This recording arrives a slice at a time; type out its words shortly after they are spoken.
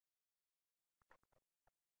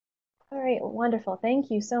All right, wonderful.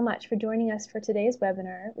 Thank you so much for joining us for today's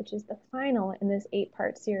webinar, which is the final in this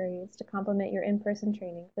 8-part series to complement your in-person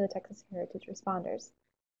training for the Texas Heritage Responders.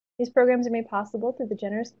 These programs are made possible through the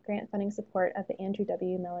generous grant funding support of the Andrew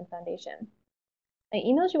W. Mellon Foundation. I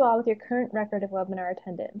emailed you all with your current record of webinar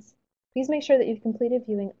attendance. Please make sure that you've completed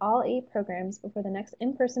viewing all 8 programs before the next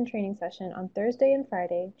in-person training session on Thursday and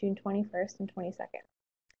Friday, June 21st and 22nd.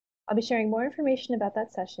 I'll be sharing more information about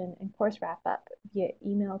that session and course wrap-up via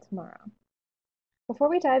email tomorrow. Before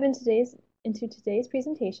we dive into today's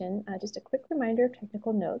presentation, just a quick reminder of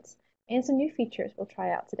technical notes and some new features we'll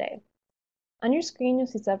try out today. On your screen, you'll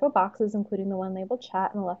see several boxes, including the one labeled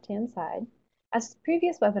Chat on the left-hand side. As with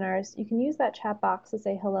previous webinars, you can use that chat box to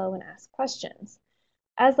say hello and ask questions.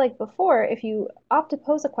 As like before, if you opt to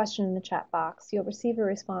pose a question in the chat box, you'll receive a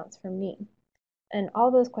response from me. And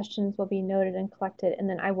all those questions will be noted and collected, and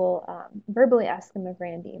then I will verbally ask them of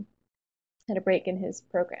Randy at a break in his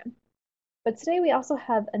program. But today we also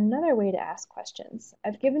have another way to ask questions.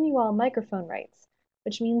 I've given you all microphone rights,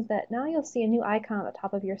 which means that now you'll see a new icon at the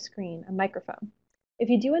top of your screen, a microphone. If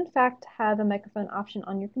you do in fact have a microphone option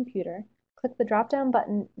on your computer, click the drop-down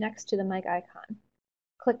button next to the mic icon.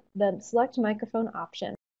 Click the Select Microphone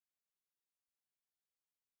option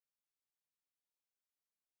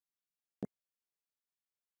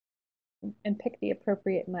and pick the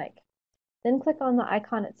appropriate mic. Then click on the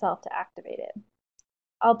icon itself to activate it.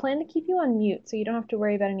 I'll plan to keep you on mute so you don't have to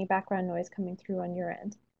worry about any background noise coming through on your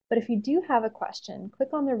end. But if you do have a question, click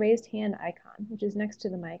on the raised hand icon, which is next to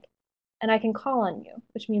the mic, and I can call on you,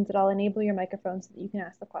 which means that I'll enable your microphone so that you can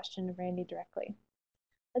ask the question of Randy directly.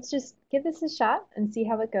 Let's just give this a shot and see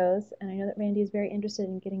how it goes. And I know that Randy is very interested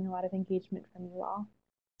in getting a lot of engagement from you all.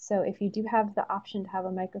 So if you do have the option to have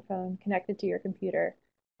a microphone connected to your computer,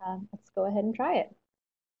 let's go ahead and try it.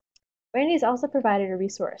 Randy's also provided a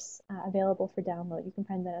resource available for download. You can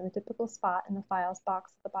find that in the typical spot in the Files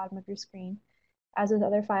box at the bottom of your screen. As with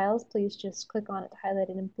other files, please just click on it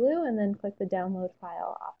highlighted in blue and then click the Download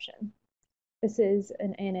File option. This is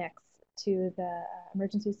an annex to the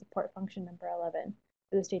Emergency Support Function number 11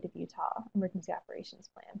 for the State of Utah Emergency Operations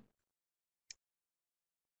Plan.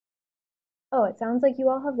 Oh, it sounds like you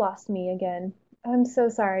all have lost me again. I'm so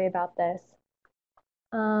sorry about this.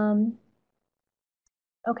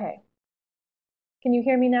 Okay. Can you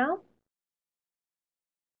hear me now?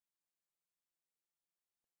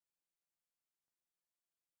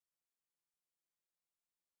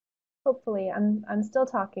 Hopefully, I'm still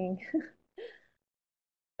talking.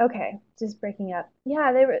 Okay, just breaking up.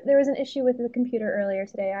 Yeah, there was an issue with the computer earlier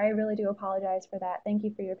today. I really do apologize for that. Thank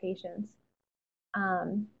you for your patience.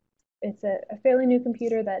 Um, it's a fairly new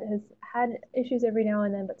computer that has had issues every now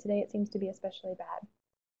and then, but today it seems to be especially bad.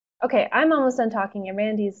 Okay, I'm almost done talking, and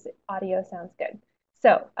Randy's audio sounds good.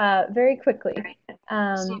 So, very quickly,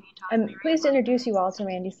 I'm pleased to introduce you all to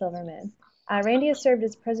Randy Silverman. Randy has served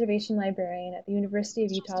as preservation librarian at the University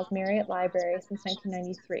of Utah's Marriott Library since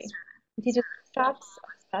 1993. He teaches workshops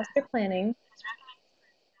on disaster planning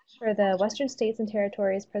for the Western States and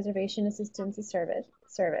Territories Preservation Assistance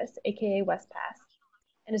Service, aka WestPass,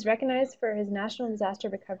 and is recognized for his national disaster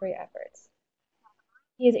recovery efforts.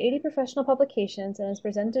 He has 80 professional publications and has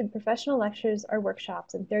presented professional lectures or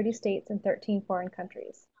workshops in 30 states and 13 foreign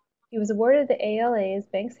countries. He was awarded the ALA's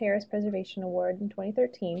Banks Harris Preservation Award in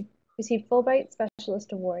 2013, received Fulbright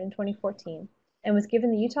Specialist Award in 2014, and was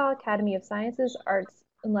given the Utah Academy of Sciences, Arts,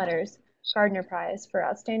 and Letters Gardner Prize for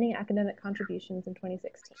outstanding academic contributions in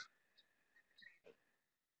 2016.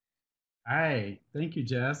 Hi, thank you,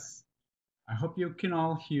 Jess. I hope you can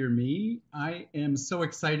all hear me. I am so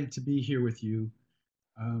excited to be here with you.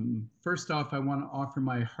 First off, I want to offer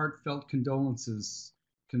my heartfelt condolences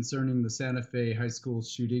concerning the Santa Fe High School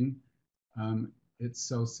shooting. It's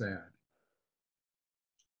so sad.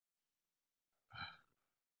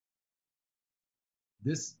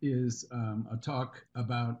 This is a talk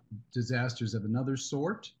about disasters of another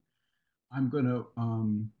sort. I'm going to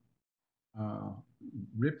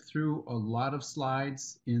rip through a lot of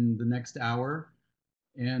slides in the next hour.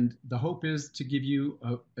 And the hope is to give you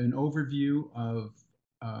an overview of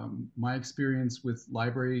my experience with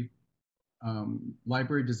library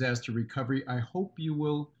disaster recovery. I hope you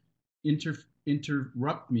will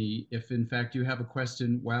interrupt me if in fact you have a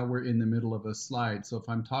question while we're in the middle of a slide. So if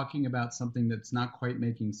I'm talking about something that's not quite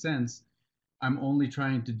making sense, I'm only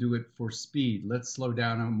trying to do it for speed. Let's slow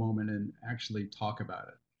down a moment and actually talk about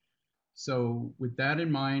it. So with that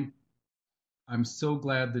in mind, I'm so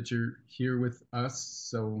glad that you're here with us.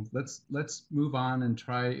 So let's move on and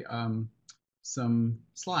try some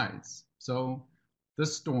slides. So the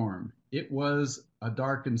storm. It was a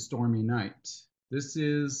dark and stormy night. This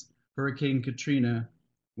is Hurricane Katrina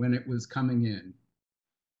when it was coming in.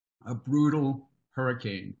 A brutal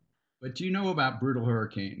hurricane. But you know about brutal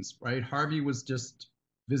hurricanes, right? Harvey was just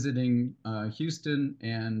visiting Houston,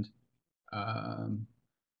 and um,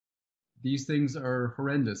 these things are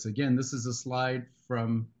horrendous. Again, this is a slide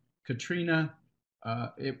from Katrina.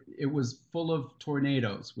 It was full of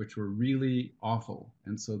tornadoes, which were really awful,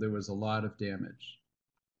 and so there was a lot of damage.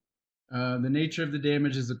 The nature of the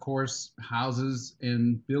damage is, of course, houses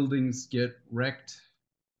and buildings get wrecked,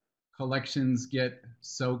 collections get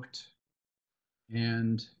soaked,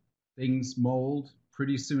 and things mold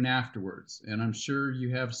pretty soon afterwards. And I'm sure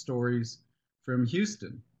you have stories from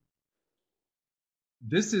Houston.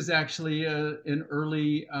 This is actually an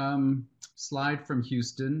early slide from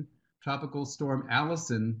Houston. Tropical storm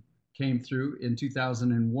Allison came through in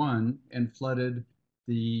 2001 and flooded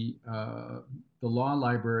the law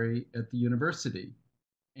library at the university.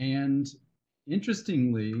 And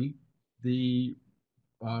interestingly, the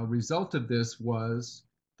result of this was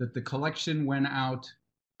that the collection went out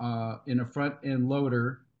in a front end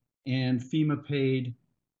loader, and FEMA paid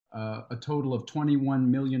a total of $21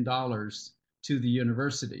 million to the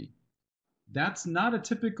university. That's not a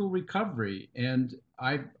typical recovery. And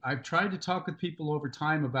I've tried to talk with people over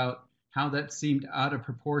time about how that seemed out of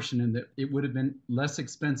proportion and that it would have been less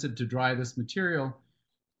expensive to dry this material.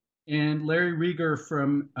 And Larry Rieger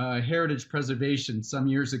from Heritage Preservation some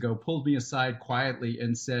years ago pulled me aside quietly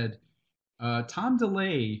and said, Tom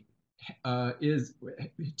DeLay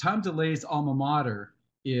Tom DeLay's alma mater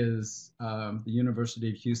is the University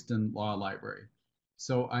of Houston Law Library.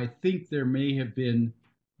 So I think there may have been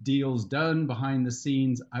deals done behind the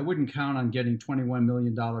scenes. I wouldn't count on getting $21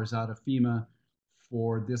 million out of FEMA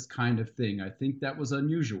for this kind of thing. I think that was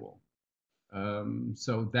unusual.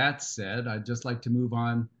 So that said, I'd just like to move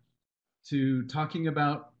on to talking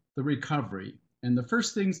about the recovery. And the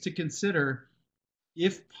first things to consider,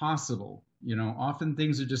 if possible, often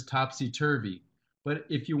things are just topsy-turvy. But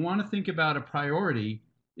if you want to think about a priority,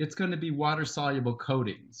 it's going to be water-soluble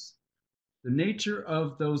coatings. The nature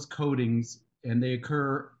of those coatings, and they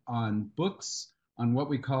occur on books, on what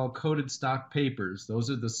we call coated stock papers. Those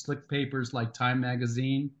are the slick papers like Time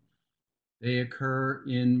magazine. They occur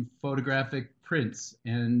in photographic prints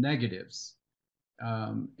and negatives.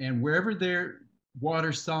 And wherever they're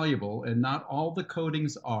water soluble, and not all the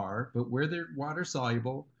coatings are, but where they're water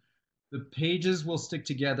soluble, the pages will stick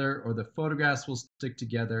together or the photographs will stick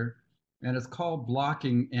together, and it's called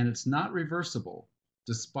blocking, and it's not reversible.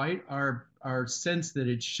 Despite our sense that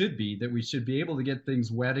it should be, that we should be able to get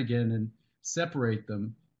things wet again and separate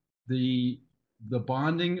them, the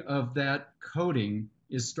bonding of that coating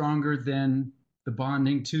is stronger than the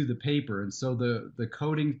bonding to the paper. And so the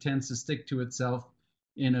coating tends to stick to itself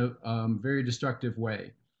in a very destructive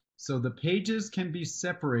way. So the pages can be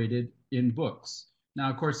separated in books. Now,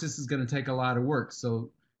 of course, this is going to take a lot of work.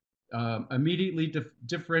 So immediately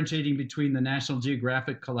differentiating between the National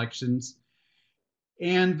Geographic collections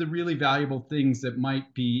and the really valuable things that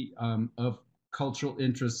might be of cultural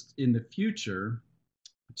interest in the future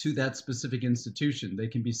to that specific institution. They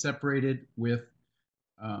can be separated with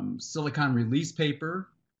silicon release paper.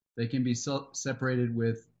 They can be separated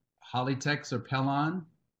with Hollytex or Pellon.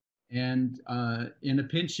 And in a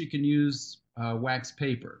pinch, you can use wax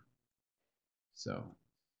paper. So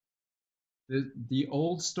the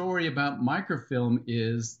old story about microfilm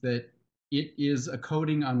is that it is a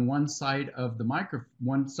coating on one side of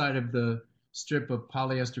the strip of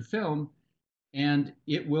polyester film, and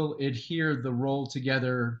it will adhere the roll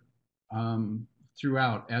together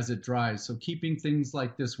throughout as it dries. So keeping things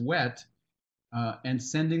like this wet and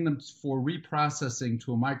sending them for reprocessing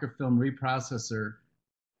to a microfilm reprocessor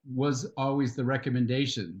was always the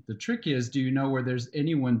recommendation. The trick is, do you know where there's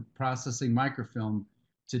anyone processing microfilm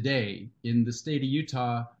today? In the state of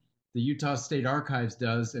Utah, the Utah State Archives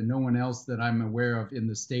does, and no one else that I'm aware of in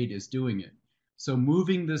the state is doing it. So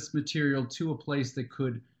moving this material to a place that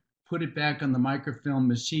could put it back on the microfilm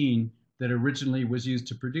machine that originally was used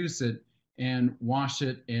to produce it and wash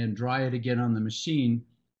it and dry it again on the machine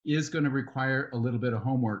is going to require a little bit of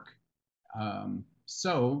homework.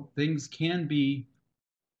 So things can be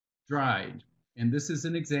dried. And this is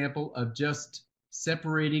an example of just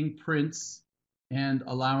separating prints and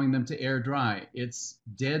allowing them to air dry. It's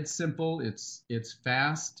dead simple, it's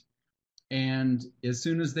fast, and as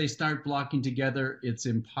soon as they start blocking together, it's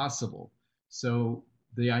impossible. So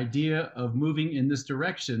the idea of moving in this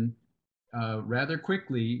direction rather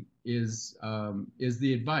quickly is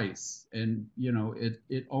the advice. And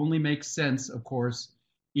it only makes sense, of course,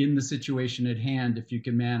 in the situation at hand if you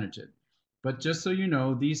can manage it. But just so you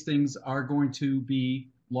know, these things are going to be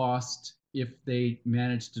lost if they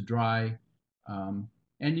manage to dry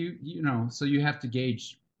And so you have to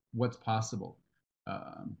gauge what's possible.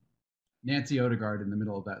 Um, Nancy Odegaard in the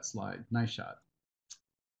middle of that slide. Nice shot.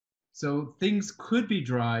 So things could be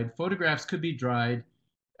dried, photographs could be dried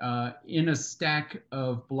in a stack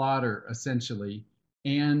of blotter, essentially.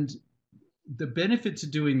 And the benefit to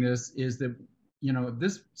doing this is that,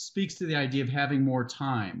 this speaks to the idea of having more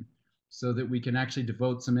time so that we can actually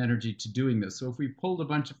devote some energy to doing this. So if we pulled a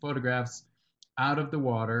bunch of photographs out of the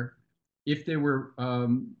water, if they were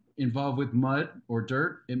involved with mud or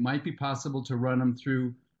dirt, it might be possible to run them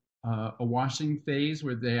through a washing phase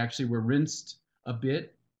where they actually were rinsed a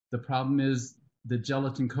bit. The problem is the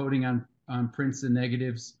gelatin coating on prints and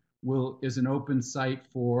negatives is an open site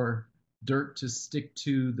for dirt to stick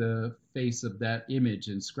to the face of that image,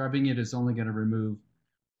 and scrubbing it is only going to remove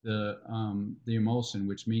the emulsion,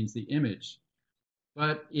 which means the image.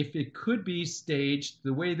 But if it could be staged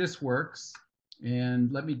the way this works,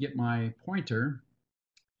 and let me get my pointer,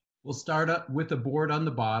 we'll start up with a board on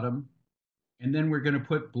the bottom, and then we're going to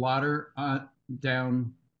put blotter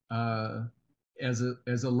down as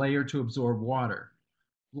a layer to absorb water.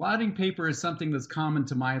 Blotting paper is something that's common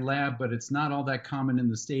to my lab, but it's not all that common in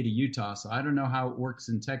the state of Utah, so I don't know how it works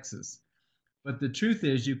in Texas. But the truth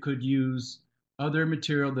is you could use other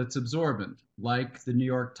material that's absorbent, like the New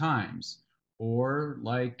York Times or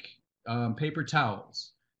like paper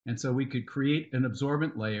towels. And so we could create an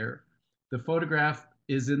absorbent layer. The photograph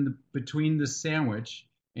is between the sandwich,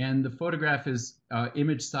 and the photograph is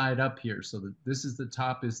image side up here. So this is the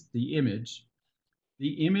top is the image.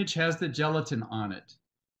 The image has the gelatin on it.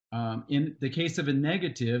 In the case of a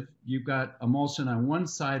negative, you've got emulsion on one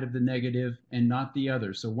side of the negative and not the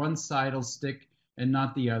other. So one side will stick and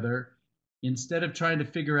not the other. Instead of trying to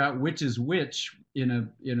figure out which is which in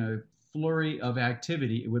a flurry of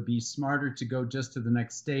activity, it would be smarter to go just to the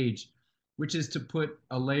next stage, which is to put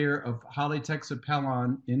a layer of Polytex or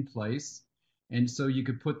Pellon in place. And so you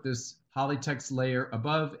could put this Polytex layer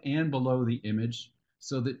above and below the image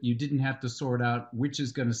so that you didn't have to sort out which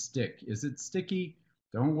is going to stick. Is it sticky?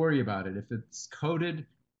 Don't worry about it. If it's coated,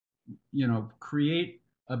 create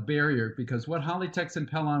a barrier, because what Polytex and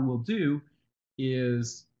Pellon will do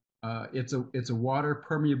is it's a water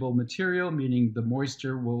permeable material, meaning the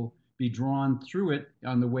moisture will be drawn through it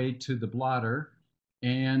on the way to the blotter,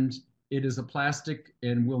 and it is a plastic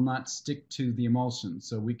and will not stick to the emulsion.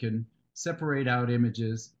 So we can separate out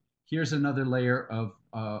images. Here's another layer of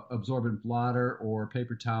absorbent blotter or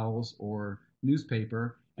paper towels or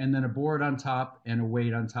newspaper, and then a board on top and a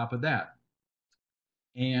weight on top of that.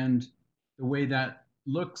 And the way that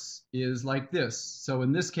looks is like this. So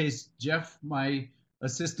in this case, Jeff, my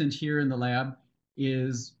assistant here in the lab,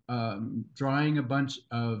 is drawing a bunch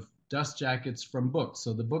of dust jackets from books.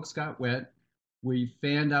 So the books got wet. We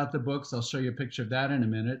fanned out the books. I'll show you a picture of that in a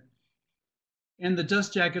minute. And the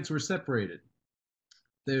dust jackets were separated.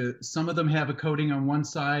 Some of them have a coating on one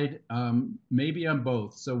side, maybe on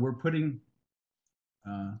both. So we're putting,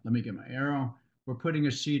 let me get my arrow. We're putting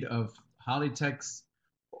a sheet of Polytex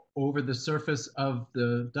over the surface of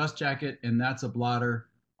the dust jacket, and that's a blotter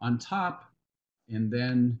on top. And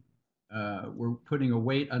then we're putting a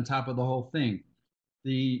weight on top of the whole thing.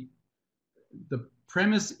 The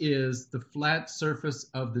premise is the flat surface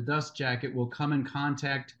of the dust jacket will come in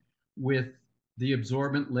contact with the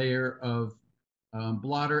absorbent layer of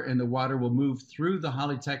blotter, and the water will move through the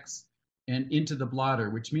Polytex and into the blotter,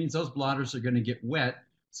 which means those blotters are going to get wet.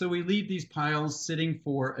 So we leave these piles sitting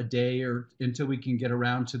for a day or until we can get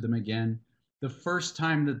around to them again. The first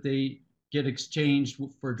time that they get exchanged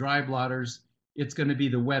for dry blotters, it's going to be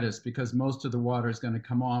the wettest because most of the water is going to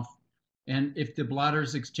come off. And if the blotter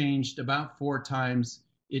is exchanged about 4 times,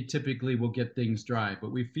 it typically will get things dry.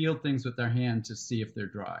 But we feel things with our hand to see if they're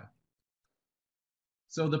dry.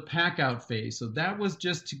 So the pack out phase. So that was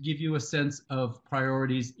just to give you a sense of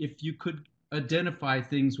priorities. If you could identify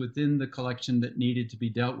things within the collection that needed to be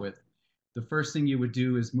dealt with, the first thing you would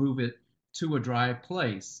do is move it to a dry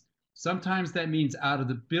place. Sometimes that means out of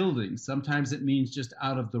the building. Sometimes it means just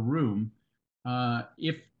out of the room.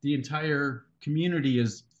 If the entire community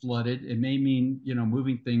is flooded, it may mean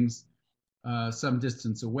moving things some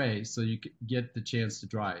distance away so you get the chance to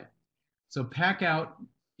dry it. So pack out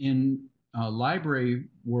in library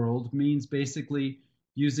world means basically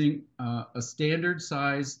using a standard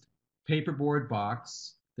sized paperboard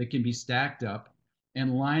box that can be stacked up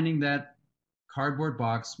and lining that cardboard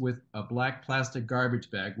box with a black plastic garbage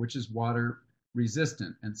bag, which is water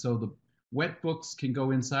resistant. And so the wet books can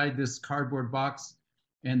go inside this cardboard box,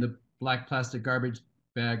 and the black plastic garbage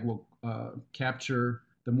bag will capture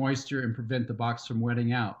the moisture and prevent the box from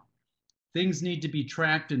wetting out. Things need to be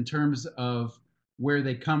tracked in terms of where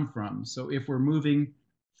they come from. So if we're moving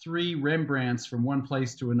 3 Rembrandts from one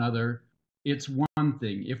place to another, it's one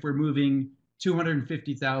thing. If we're moving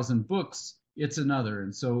 250,000 books, it's another.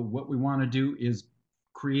 And so what we want to do is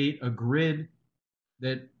create a grid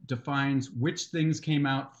that defines which things came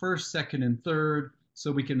out first, second, and third,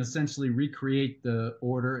 so we can essentially recreate the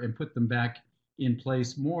order and put them back in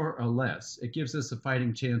place more or less. It gives us a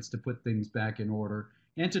fighting chance to put things back in order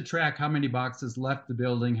and to track how many boxes left the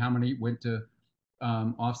building, how many went to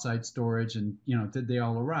offsite storage, and did they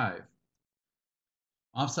all arrive?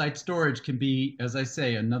 Offsite storage can be, as I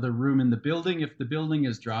say, another room in the building if the building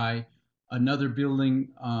is dry, another building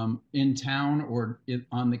in town or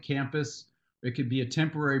on the campus. It could be a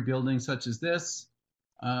temporary building such as this,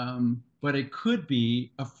 but it could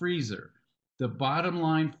be a freezer. The bottom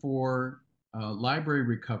line for library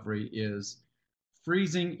recovery is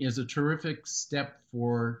freezing is a terrific step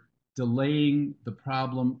for delaying the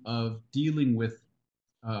problem of dealing with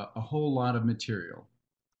a whole lot of material.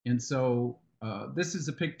 And so this is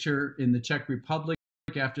a picture in the Czech Republic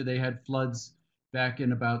after they had floods back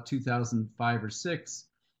in about 2005 or 6.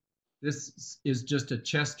 This is just a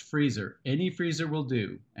chest freezer. Any freezer will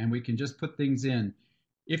do, and we can just put things in.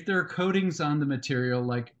 If there are coatings on the material,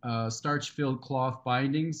 like starch-filled cloth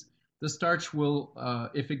bindings, the starch will,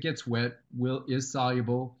 if it gets wet, is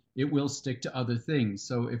soluble. It will stick to other things.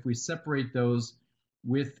 So if we separate those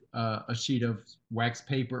with a sheet of wax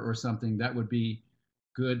paper or something, that would be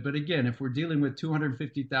good. But again, if we're dealing with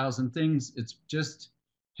 250,000 things, it's just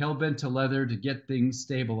hell-bent to leather to get things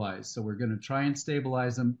stabilized. So we're going to try and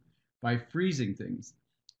stabilize them by freezing things.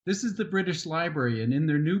 This is the British Library, and in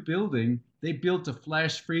their new building, they built a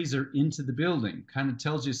flash freezer into the building. Kind of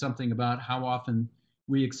tells you something about how often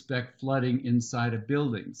we expect flooding inside of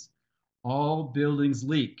buildings. All buildings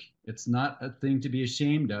leak. It's not a thing to be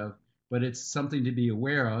ashamed of, but it's something to be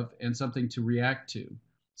aware of and something to react to.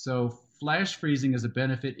 So flash freezing is a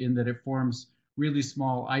benefit in that it forms really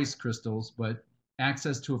small ice crystals, but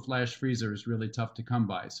access to a flash freezer is really tough to come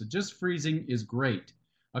by. So just freezing is great.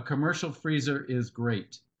 A commercial freezer is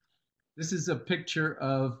great. This is a picture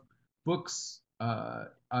of books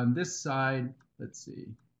on this side. Let's see.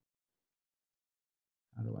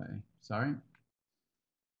 Sorry.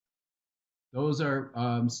 Those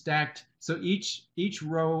are stacked. So each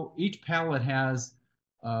row, each pallet has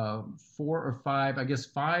 4 or 5, I guess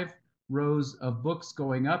 5 rows of books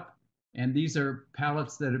going up. And these are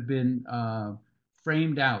pallets that have been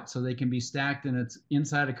framed out so they can be stacked, and it's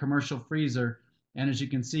inside a commercial freezer. And as you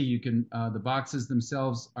can see, the boxes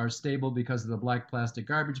themselves are stable because of the black plastic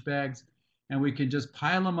garbage bags, and we can just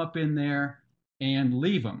pile them up in there and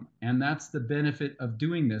leave them. And that's the benefit of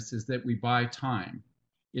doing this, is that we buy time.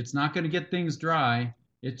 It's not going to get things dry,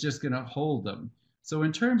 it's just going to hold them. So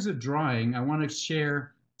in terms of drying, I want to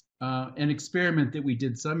share an experiment that we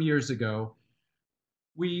did some years ago.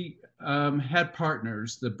 We had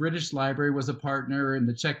partners. The British Library was a partner, and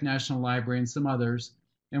the Czech National Library, and some others.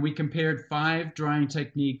 And we compared 5 drying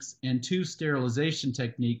techniques and 2 sterilization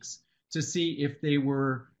techniques to see if they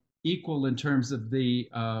were equal in terms of the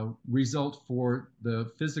result for the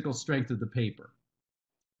physical strength of the paper.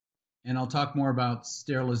 And I'll talk more about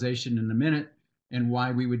sterilization in a minute and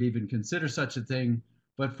why we would even consider such a thing.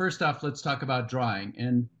 But first off, let's talk about drying.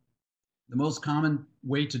 And the most common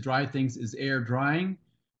way to dry things is air drying.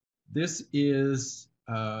 This is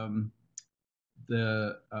the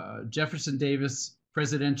Jefferson Davis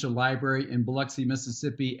Presidential Library in Biloxi,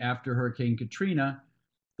 Mississippi after Hurricane Katrina.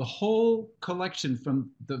 The whole collection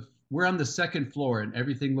we're on the 2nd floor, and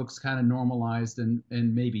everything looks kind of normalized and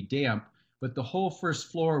maybe damp, but the whole 1st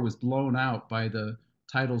floor was blown out by the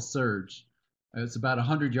tidal surge. It's about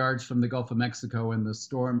 100 yards from the Gulf of Mexico, and the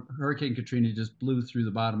storm, Hurricane Katrina, just blew through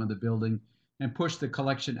the bottom of the building and pushed the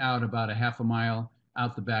collection out about a half a mile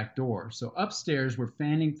out the back door. So upstairs, we're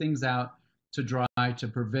fanning things out to dry to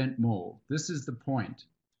prevent mold. This is the point.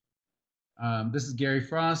 This is Gary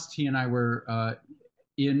Frost. He and I were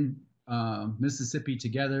in Mississippi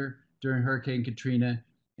together during Hurricane Katrina,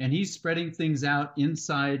 and he's spreading things out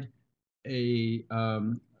inside the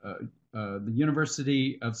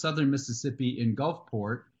University of Southern Mississippi in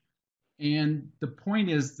Gulfport. And the point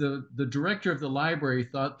is, the director of the library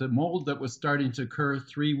thought the mold that was starting to occur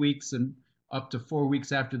 3 weeks and up to 4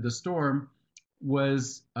 weeks after the storm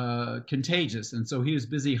was contagious. And so he was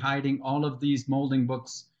busy hiding all of these molding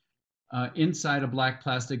books inside a black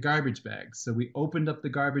plastic garbage bag. So we opened up the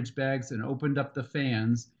garbage bags and opened up the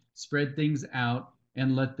fans, spread things out,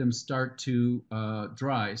 and let them start to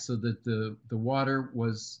dry so that the water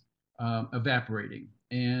was evaporating.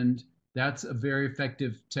 And that's a very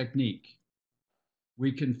effective technique.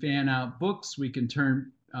 We can fan out books. We can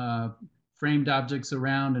turn framed objects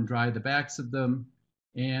around and dry the backs of them.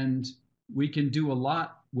 And we can do a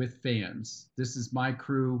lot with fans. This is my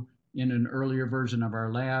crew in an earlier version of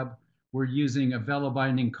our lab. We're using a velo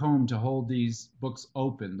binding comb to hold these books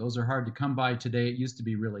open. Those are hard to come by today. It used to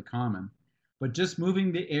be really common. But just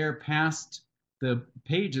moving the air past the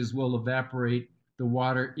pages will evaporate the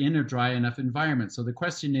water in a dry enough environment. So the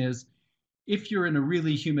question is, if you're in a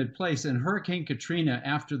really humid place, and Hurricane Katrina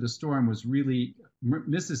after the storm was really,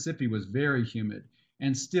 Mississippi was very humid,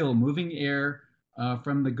 and still moving air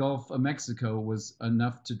from the Gulf of Mexico was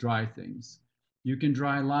enough to dry things. You can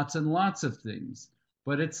dry lots and lots of things,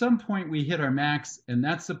 but at some point we hit our max, and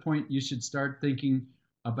that's the point you should start thinking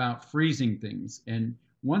about freezing things. And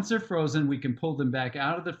once they're frozen, we can pull them back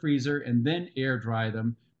out of the freezer and then air dry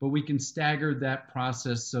them, but we can stagger that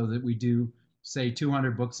process so that we do, say,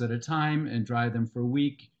 200 books at a time and dry them for a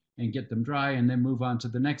week and get them dry and then move on to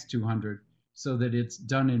the next 200 so that it's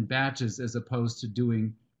done in batches as opposed to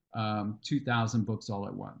doing 2,000 books all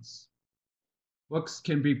at once. Books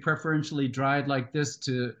can be preferentially dried like this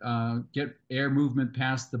to get air movement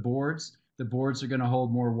past the boards. The boards are going to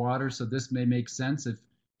hold more water, so this may make sense if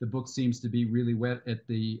the book seems to be really wet at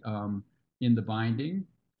the in the binding.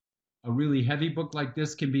 A really heavy book like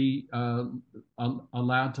this can be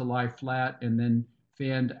allowed to lie flat and then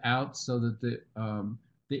fanned out so that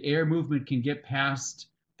the air movement can get past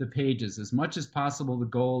the pages. As much as possible, the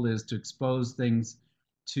goal is to expose things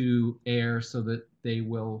to air so that they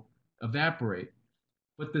will evaporate.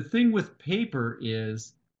 But the thing with paper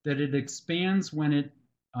is that it expands when it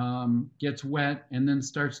gets wet and then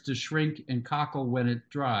starts to shrink and cockle when it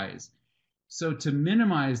dries. So to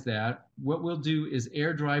minimize that, what we'll do is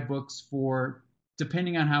air dry books for,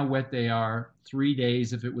 depending on how wet they are, 3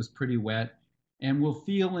 days if it was pretty wet, and we'll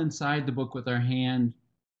feel inside the book with our hand.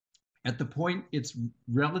 At the point it's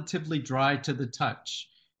relatively dry to the touch,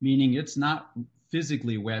 meaning it's not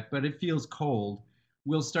physically wet, but it feels cold,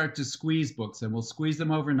 we'll start to squeeze books, and we'll squeeze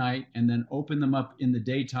them overnight and then open them up in the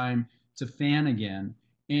daytime to fan again.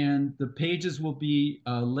 And the pages will be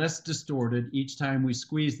less distorted each time we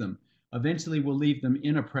squeeze them. Eventually, we'll leave them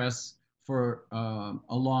in a press for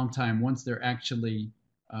a long time once they're actually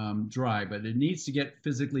dry, but it needs to get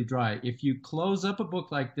physically dry. If you close up a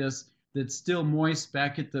book like this that's still moist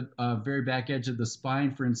back at the very back edge of the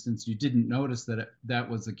spine, for instance, you didn't notice that that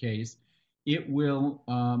was the case, it will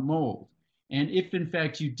mold. And if in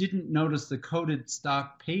fact you didn't notice the coated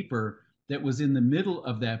stock paper that was in the middle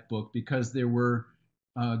of that book because there were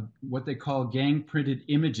what they call gang printed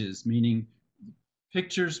images, meaning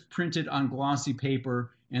pictures printed on glossy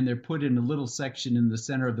paper, and they're put in a little section in the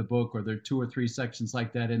center of the book, or there are 2 or 3 sections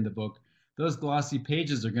like that in the book. Those glossy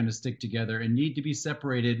pages are going to stick together and need to be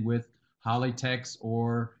separated with Polytex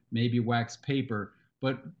or maybe wax paper.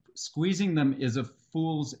 But squeezing them is a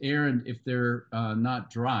fool's errand if they're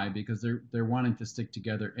not dry, because they're wanting to stick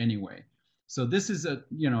together anyway. So this is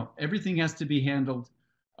everything has to be handled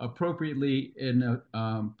appropriately in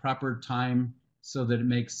a proper time so that it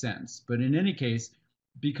makes sense. But in any case,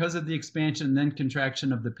 because of the expansion and then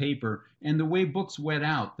contraction of the paper and the way books wet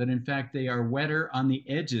out, that in fact they are wetter on the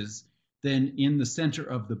edges than in the center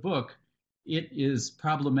of the book, it is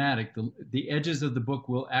problematic. The edges of the book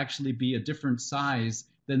will actually be a different size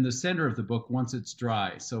than the center of the book once it's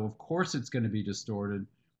dry. So of course it's going to be distorted.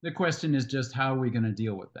 The question is just how are we going to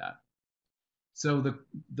deal with that? So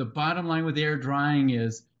the bottom line with air drying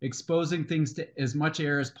is exposing things to as much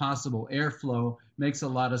air as possible. Airflow makes a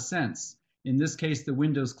lot of sense. In this case, the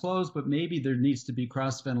window's closed, but maybe there needs to be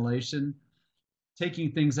cross ventilation.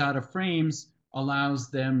 Taking things out of frames allows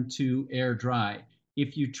them to air dry.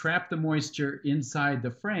 If you trap the moisture inside the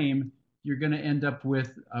frame, you're going to end up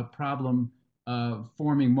with a problem of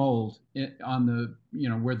forming mold on the,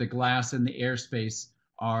 where the glass and the airspace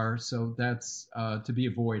are. So that's to be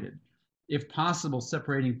avoided. If possible,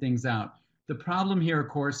 separating things out. The problem here, of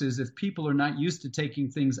course, is if people are not used to taking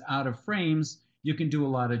things out of frames, you can do a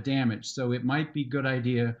lot of damage. So it might be a good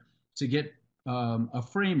idea to get a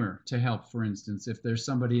framer to help, for instance, if there's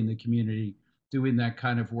somebody in the community doing that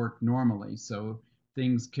kind of work normally, so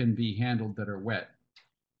things can be handled that are wet.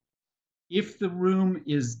 If the room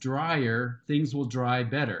is drier, things will dry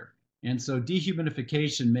better. And so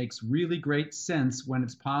dehumidification makes really great sense when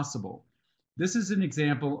it's possible. This is an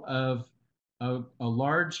example of a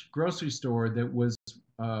large grocery store that was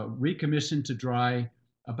recommissioned to dry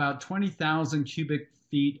about 20,000 cubic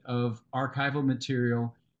feet of archival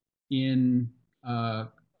material in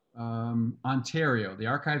Ontario. The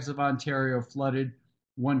Archives of Ontario flooded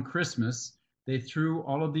one Christmas. They threw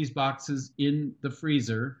all of these boxes in the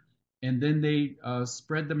freezer, and then they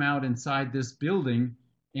spread them out inside this building,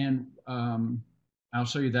 and I'll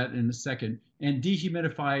show you that in a second, and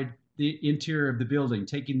dehumidified the interior of the building,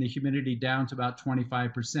 taking the humidity down to about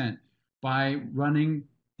 25% by running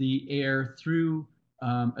the air through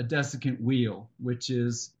a desiccant wheel, which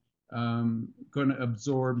is going to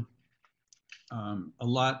absorb a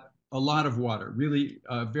lot of water, really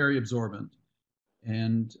very absorbent.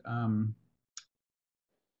 And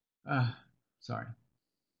sorry,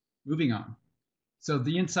 moving on. So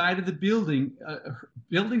the inside of the building,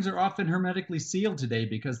 buildings are often hermetically sealed today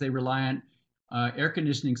because they rely on air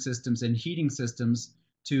conditioning systems and heating systems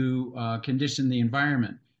to condition the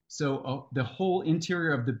environment. So the whole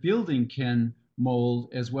interior of the building can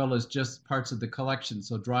mold as well as just parts of the collection.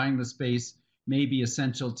 So drying the space may be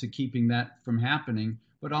essential to keeping that from happening,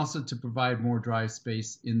 but also to provide more dry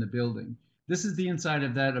space in the building. This is the inside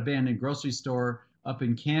of that abandoned grocery store up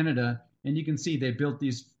in Canada, and you can see they built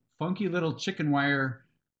these funky little chicken wire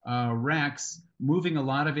racks, moving a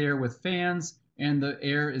lot of air with fans, and the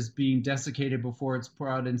air is being desiccated before it's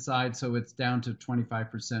brought inside, so it's down to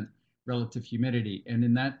 25% relative humidity. And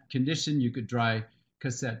in that condition, you could dry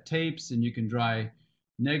cassette tapes, and you can dry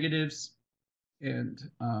negatives and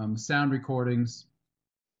sound recordings.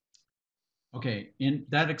 Okay, in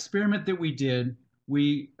that experiment that we did,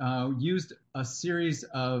 we used a series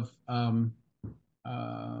of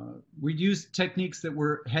we used techniques that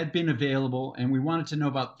had been available, and we wanted to know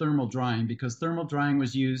about thermal drying because thermal drying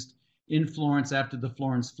was used in Florence after the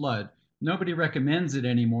Florence flood. Nobody recommends it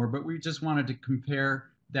anymore, but we just wanted to compare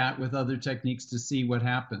that with other techniques to see what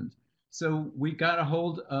happened. So we got a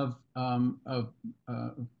hold of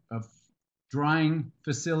drying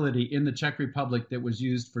facility in the Czech Republic that was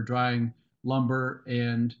used for drying lumber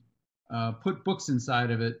and put books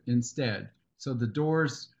inside of it instead. So the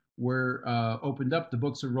doors were opened up, the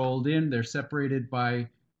books are rolled in, they're separated by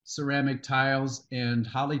ceramic tiles and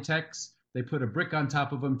Hollytex. They put a brick on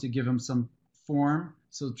top of them to give them some form,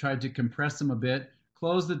 so tried to compress them a bit,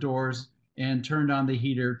 closed the doors, and turned on the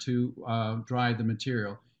heater to dry the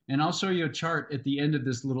material. And I'll show you a chart at the end of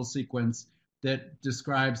this little sequence that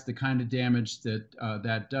describes the kind of damage that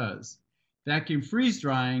that does. Vacuum freeze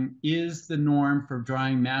drying is the norm for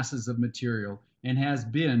drying masses of material and has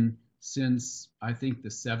been since, I think, the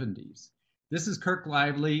 70s. This is Kirk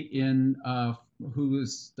Lively, who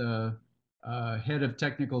is the head of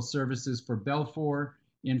technical services for Belfor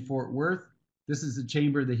in Fort Worth. This is a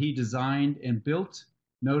chamber that he designed and built.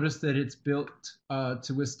 Notice that it's built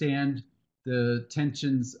to withstand the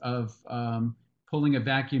tensions of pulling a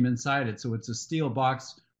vacuum inside it. So it's a steel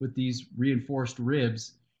box with these reinforced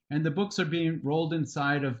ribs. And the books are being rolled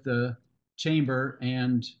inside of the chamber,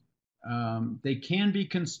 and they can be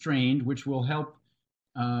constrained, which will help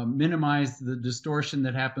minimize the distortion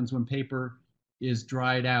that happens when paper is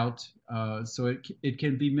dried out. So it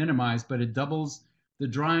can be minimized, but it doubles the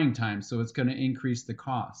drying time, so it's going to increase the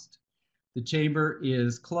cost. The chamber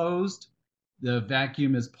is closed, the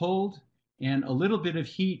vacuum is pulled, and a little bit of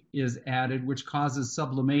heat is added, which causes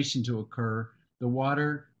sublimation to occur. The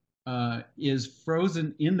water is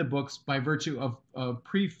frozen in the books by virtue of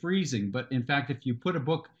pre-freezing. But in fact, if you put a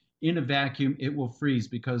book in a vacuum, it will freeze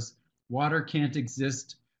because water can't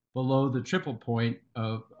exist below the triple point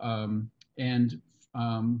of,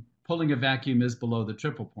 pulling a vacuum is below the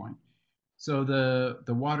triple point. So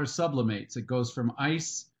the water sublimates. It goes from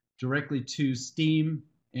ice directly to steam,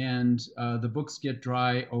 and the books get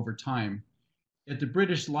dry over time. At the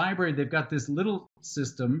British Library, they've got this little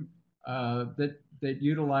system that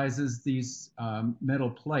utilizes these metal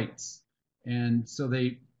plates. And so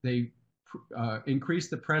they increase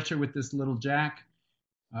the pressure with this little jack,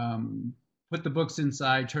 put the books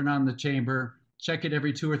inside, turn on the chamber, check it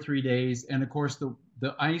every 2 or 3 days. And of course,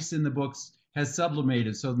 the ice in the books has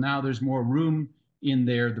sublimated. So now there's more room in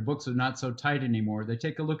there. The books are not so tight anymore. They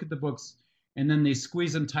take a look at the books, and then they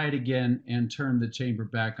squeeze them tight again and turn the chamber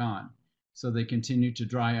back on. So they continue to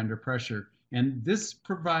dry under pressure. And this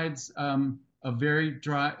provides a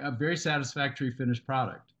very satisfactory finished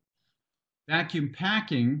product. Vacuum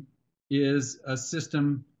packing is a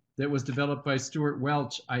system that was developed by Stuart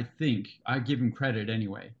Welch, I think. I give him credit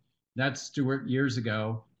anyway. That's Stuart years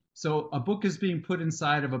ago. So a book is being put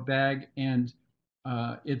inside of a bag, and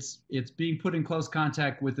it's being put in close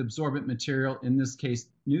contact with absorbent material, in this case,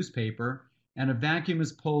 newspaper, and a vacuum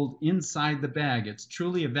is pulled inside the bag. It's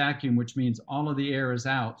truly a vacuum, which means all of the air is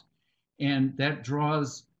out, and that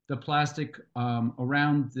draws the plastic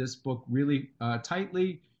around this book really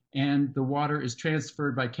tightly, and the water is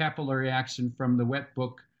transferred by capillary action from the wet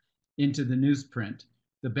book into the newsprint.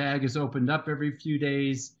 The bag is opened up every few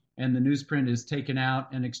days, and the newsprint is taken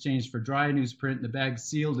out and exchanged for dry newsprint. The bag's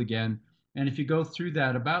sealed again, and if you go through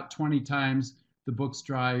that about 20 times, the books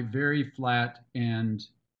dry very flat and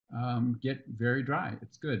get very dry.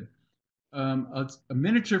 It's good. a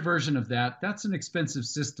miniature version of that. That's an expensive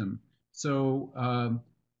system. So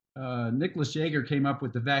Nicholas Jaeger came up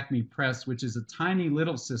with the vacuum press, which is a tiny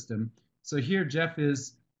little system. So here Jeff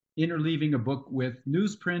is interleaving a book with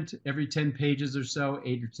newsprint every 10 pages or so,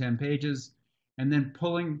 8 or 10 pages, and then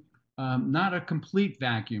pulling not a complete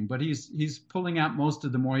vacuum, but he's pulling out most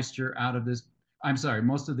of the moisture out of this. I'm sorry,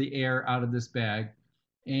 most of the air out of this bag,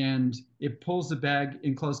 and it pulls the bag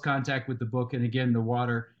in close contact with the book, and again the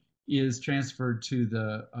water is transferred to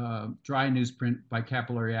the dry newsprint by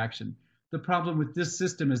capillary action. The problem with this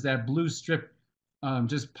system is that blue strip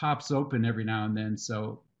just pops open every now and then.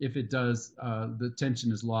 So if it does, the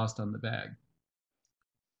tension is lost on the bag.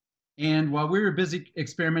 And while we were busy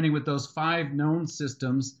experimenting with those 5 known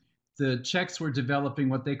systems, the Czechs were developing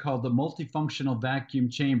what they called the multifunctional vacuum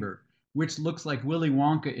chamber, which looks like Willy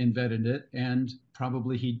Wonka invented it, and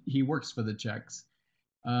probably he works for the Czechs.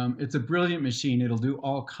 It's a brilliant machine. It'll do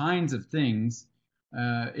all kinds of things.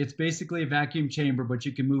 It's basically a vacuum chamber, but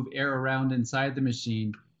you can move air around inside the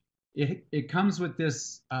machine. It comes with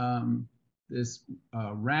this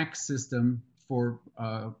rack system for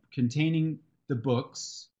containing the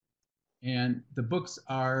books, and the books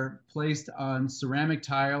are placed on ceramic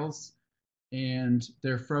tiles, and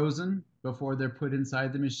they're frozen before they're put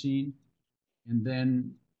inside the machine. And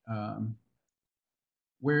then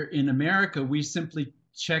where in America we simply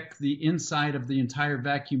check the inside of the entire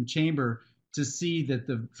vacuum chamber to see that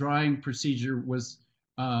the drying procedure was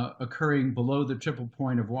occurring below the triple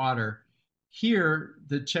point of water. Here,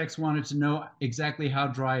 the Czechs wanted to know exactly how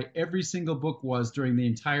dry every single book was during the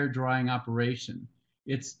entire drying operation.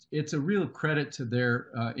 It's a real credit to their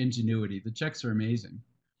ingenuity. The Czechs are amazing.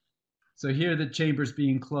 So here the chamber's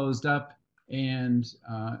being closed up, and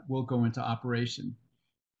we'll go into operation.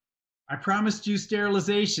 I promised you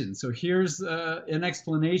sterilization, so here's an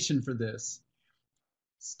explanation for this.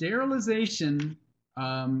 Sterilization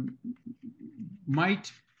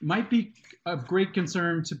might be of great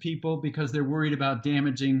concern to people because they're worried about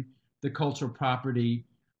damaging the cultural property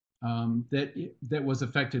that was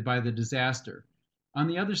affected by the disaster. On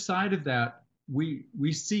the other side of that, we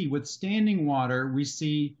see with standing water, we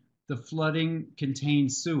see the flooding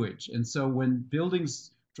contains sewage. And so when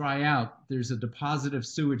buildings dry out, there's a deposit of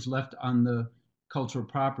sewage left on the cultural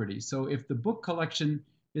property. So if the book collection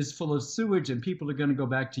is full of sewage and people are going to go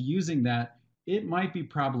back to using that, it might be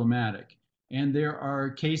problematic. And there are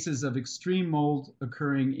cases of extreme mold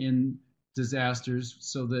occurring in disasters,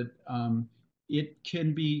 so that it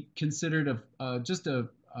can be considered just a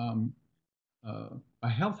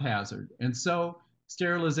health hazard. And so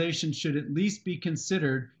sterilization should at least be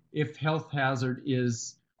considered if health hazard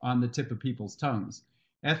is on the tip of people's tongues.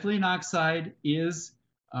 Ethylene oxide is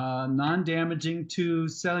non-damaging to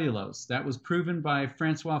cellulose. That was proven by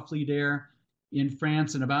Francois Flieder in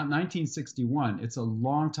France in about 1961. It's a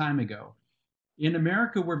long time ago. In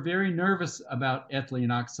America, we're very nervous about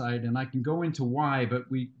ethylene oxide, and I can go into why, but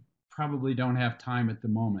we probably don't have time at the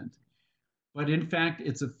moment. But in fact,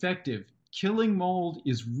 it's effective. Killing mold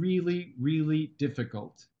is really, really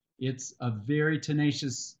difficult. It's a very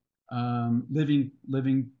tenacious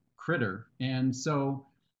living critter, and so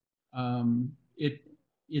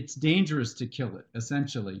it's dangerous to kill it,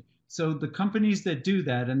 essentially. So the companies that do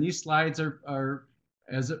that, and these slides are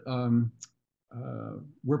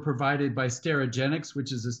were provided by Sterigenics,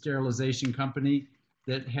 which is a sterilization company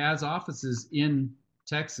that has offices in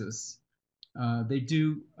Texas. They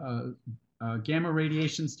do gamma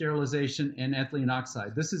radiation sterilization and ethylene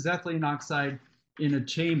oxide. This is ethylene oxide in a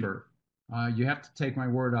chamber. You have to take my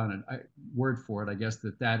word for it, I guess,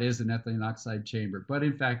 that is an ethylene oxide chamber. But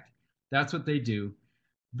in fact, that's what they do.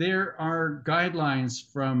 There are guidelines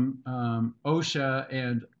from OSHA,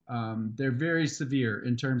 and they're very severe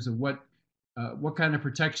in terms of what kind of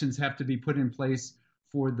protections have to be put in place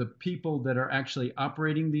for the people that are actually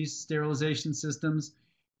operating these sterilization systems.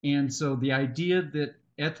 And so the idea that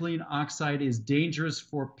ethylene oxide is dangerous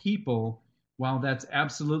for people, while that's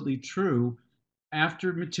absolutely true,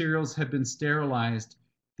 after materials have been sterilized,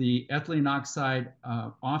 the ethylene oxide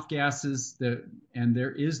off gases, and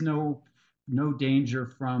there is no danger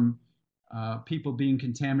from people being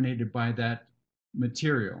contaminated by that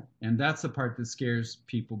material. And that's the part that scares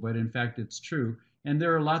people, but in fact, it's true. And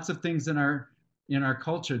there are lots of things in our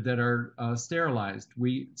culture that are sterilized.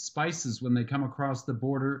 Spices, when they come across the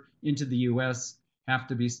border into the US, have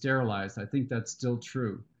to be sterilized. I think that's still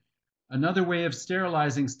true. Another way of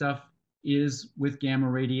sterilizing stuff is with gamma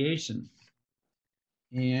radiation.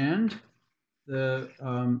 And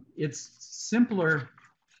it's simpler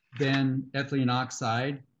than ethylene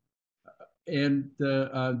oxide. And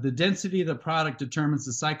the density of the product determines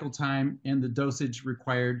the cycle time and the dosage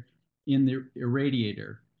required in the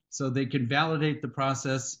irradiator. So they can validate the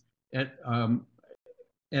process at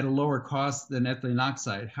at a lower cost than ethylene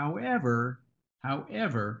oxide. However,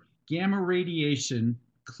 gamma radiation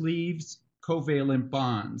cleaves covalent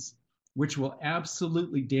bonds, which will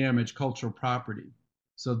absolutely damage cultural property.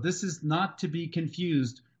 So this is not to be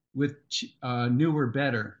confused with newer,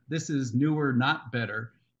 better. This is newer, not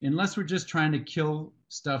better, unless we're just trying to kill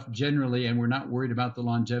stuff generally and we're not worried about the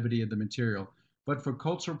longevity of the material. But for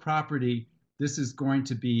cultural property, this is going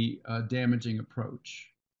to be a damaging approach.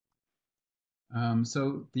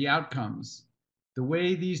 So the outcomes. The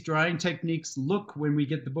way these drying techniques look when we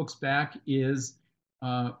get the books back is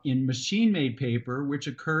in machine-made paper, which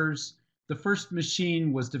occurs, the first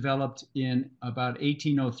machine was developed in about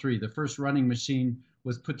 1803. The first running machine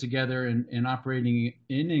was put together and operating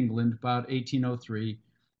in England about 1803.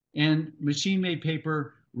 And machine-made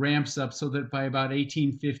paper ramps up so that by about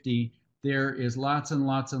 1850, there is lots and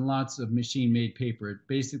lots and lots of machine-made paper. It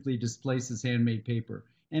basically displaces handmade paper.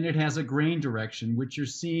 And it has a grain direction, which you're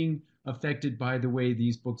seeing affected by the way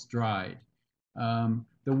these books dried. The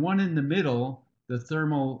one in the middle, the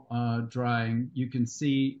thermal drying, you can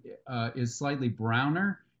see is slightly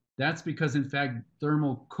browner. That's because, in fact,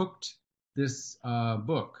 thermal cooked this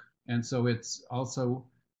book. And so it's also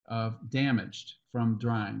damaged from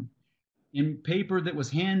drying. In paper that was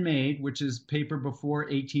handmade, which is paper before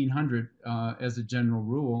 1800 as a general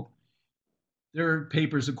rule, there are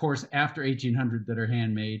papers, of course, after 1800 that are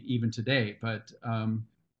handmade even today, but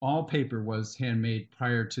all paper was handmade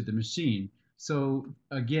prior to the machine. So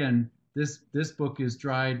again, this book is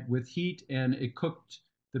dried with heat and it cooked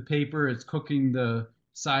the paper. It's cooking the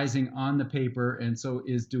sizing on the paper and so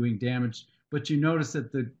is doing damage. But you notice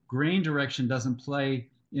that the grain direction doesn't play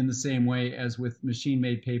in the same way as with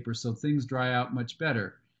machine-made paper, so things dry out much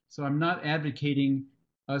better. So I'm not advocating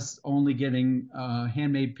us only getting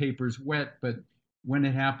handmade papers wet, but when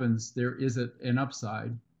it happens, there is an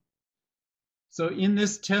upside. So in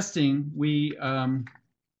this testing, we wanted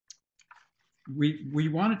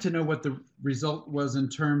to know what the result was in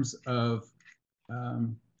terms of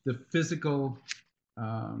the physical, what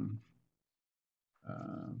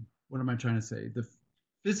am I trying to say? The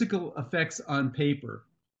physical effects on paper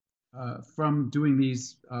from doing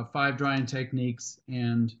these 5 drying techniques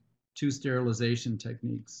and 2 sterilization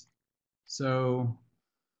techniques. So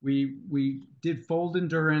we did fold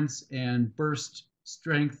endurance and burst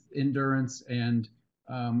strength endurance and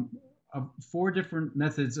 4 different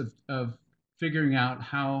methods of figuring out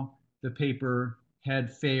how the paper had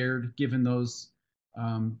fared given those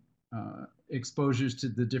exposures to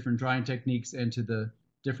the different drying techniques and to the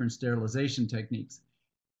different sterilization techniques.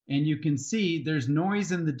 And you can see there's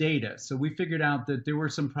noise in the data. So we figured out that there were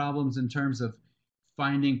some problems in terms of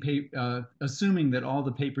finding, assuming that all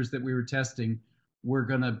the papers that we were testing were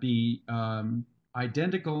going to be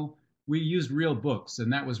identical. We used real books,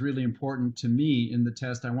 and that was really important to me in the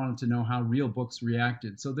test. I wanted to know how real books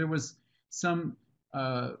reacted. So there was some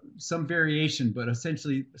variation, but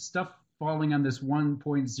essentially stuff falling on this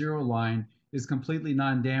 1.0 line is completely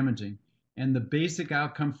non-damaging. And the basic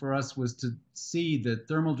outcome for us was to see that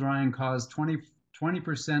thermal drying caused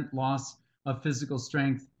 20% loss of physical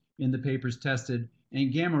strength in the papers tested,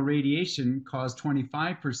 and gamma radiation caused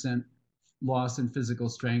 25% loss in physical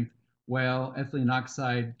strength, while ethylene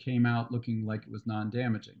oxide came out looking like it was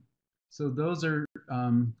non-damaging. So those are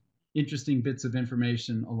interesting bits of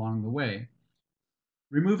information along the way.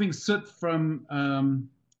 Removing soot from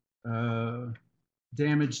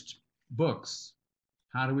damaged books.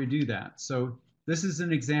 How do we do that? So this is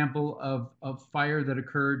an example of fire that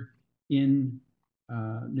occurred in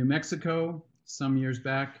New Mexico some years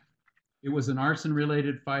back. It was an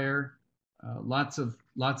arson-related fire. Lots of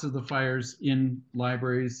the fires in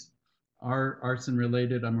libraries are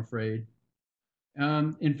arson-related, I'm afraid.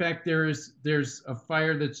 In fact, there's a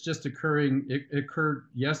fire that's just occurring. It occurred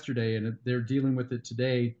yesterday, and they're dealing with it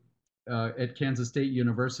today at Kansas State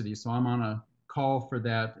University. So I'm on a call for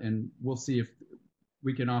that, and we'll see if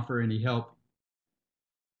we can offer any help.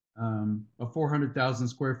 A 400,000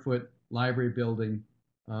 square foot library building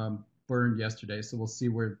burned yesterday, so we'll see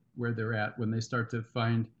where they're at when they start to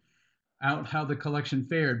find out how the collection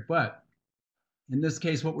fared. But in this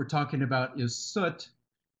case, what we're talking about is soot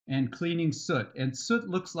and cleaning soot. And soot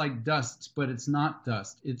looks like dust, but it's not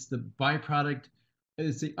dust. It's the byproduct,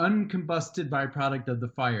 it's the uncombusted byproduct of the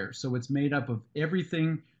fire. So it's made up of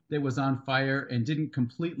everything that was on fire and didn't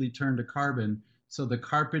completely turn to carbon. So the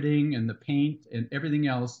carpeting and the paint and everything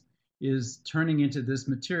else is turning into this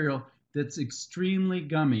material that's extremely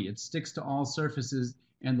gummy. It sticks to all surfaces,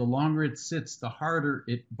 and the longer it sits, the harder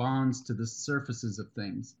it bonds to the surfaces of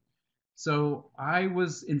things. So I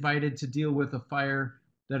was invited to deal with a fire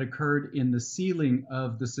that occurred in the ceiling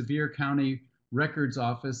of the Sevier County Records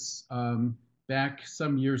Office back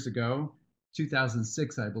some years ago,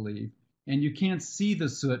 2006, I believe. And you can't see the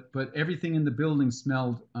soot, but everything in the building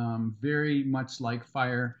smelled very much like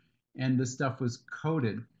fire, and the stuff was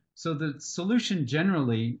coated. So the solution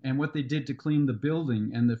generally, and what they did to clean the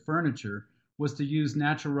building and the furniture, was to use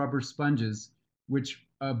natural rubber sponges, which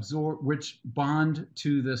bond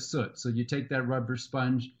to the soot. So you take that rubber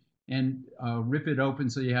sponge and rip it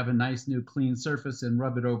open so you have a nice new clean surface and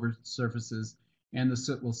rub it over surfaces, and the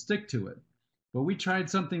soot will stick to it. But we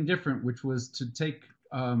tried something different, which was to take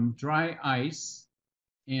dry ice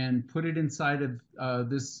and put it inside of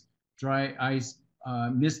this dry ice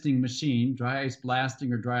misting machine, dry ice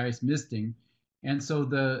blasting or dry ice misting. And so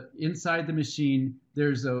the inside the machine,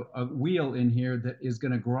 there's a wheel in here that is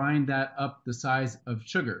going to grind that up the size of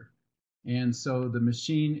sugar. And so the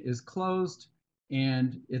machine is closed,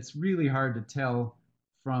 and it's really hard to tell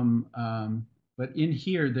from, but in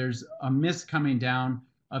here, there's a mist coming down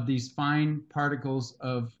of these fine particles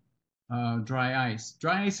of dry ice.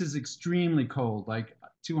 Dry ice is extremely cold, like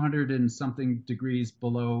 200 and something degrees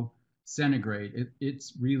below centigrade.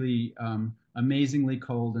 It's really amazingly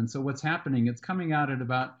cold. And so what's happening, it's coming out at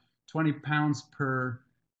about 20 pounds per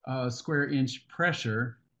square inch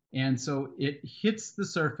pressure. And so it hits the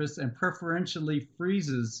surface and preferentially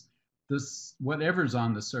freezes this whatever's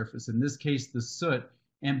on the surface, in this case, the soot.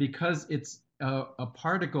 And because it's a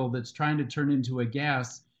particle that's trying to turn into a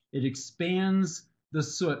gas, it expands the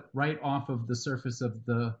soot right off of the surface of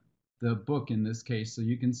the book in this case. So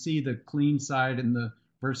you can see the clean side and the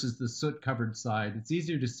versus the soot covered side. It's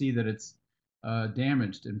easier to see that it's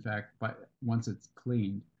damaged, in fact, once it's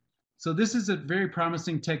cleaned. So this is a very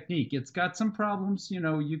promising technique. It's got some problems.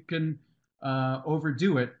 You can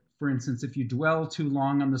overdo it. For instance, if you dwell too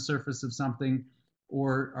long on the surface of something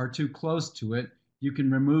or are too close to it, you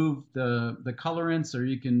can remove the colorants, or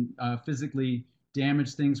you can physically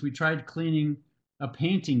damage things. We tried cleaning a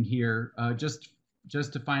painting here just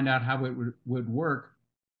to find out how it would work,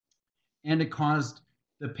 and it caused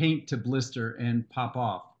the paint to blister and pop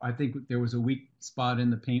off. I think there was a weak spot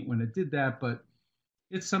in the paint when it did that, but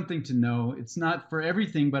it's something to know. It's not for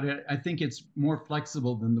everything, but I think it's more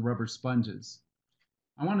flexible than the rubber sponges.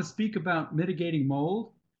 I want to speak about mitigating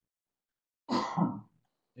mold.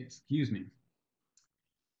 Excuse me.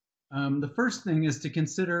 The first thing is to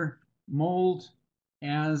consider mold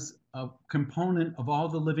as a component of all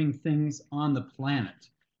the living things on the planet,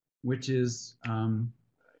 which is, an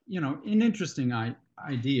interesting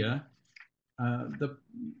idea.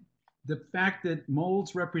 The fact that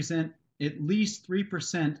molds represent at least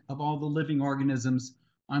 3% of all the living organisms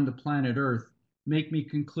on the planet Earth make me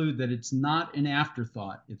conclude that it's not an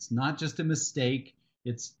afterthought. It's not just a mistake.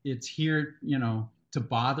 It's here, to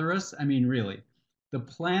bother us. I mean, really. The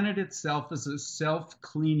planet itself is a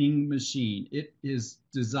self-cleaning machine. It is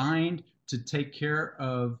designed to take care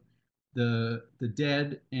of the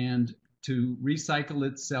dead and to recycle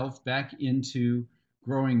itself back into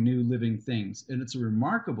growing new living things. And it's a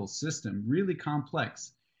remarkable system, really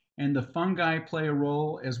complex. And the fungi play a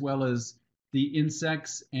role, as well as the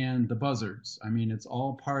insects and the buzzards. I mean, it's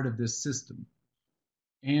all part of this system.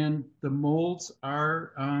 And the molds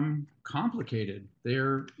are complicated.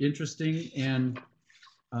 They're interesting and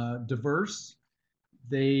diverse.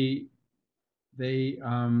 I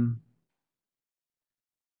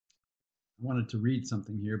wanted to read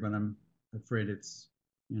something here, but I'm afraid it's,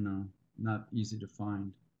 not easy to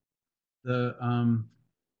find. The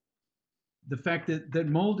fact that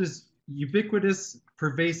mold is ubiquitous,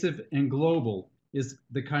 pervasive, and global is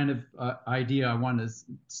the kind of idea I want to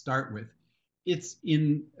start with. It's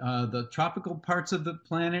in the tropical parts of the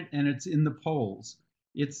planet, and it's in the poles.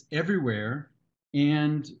 It's everywhere.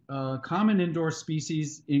 And common indoor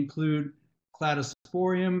species include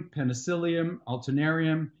Cladosporium, Penicillium,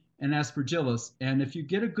 Alternarium, and Aspergillus. And if you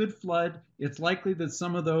get a good flood, it's likely that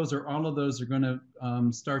some of those or all of those are going to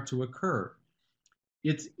start to occur.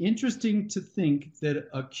 It's interesting to think that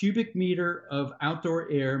a cubic meter of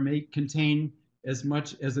outdoor air may contain as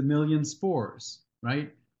much as 1 million spores,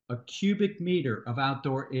 right? A cubic meter of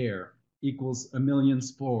outdoor air equals 1 million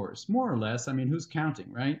spores, more or less. I mean, who's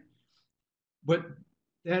counting, right? But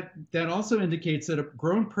that also indicates that a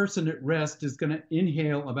grown person at rest is going to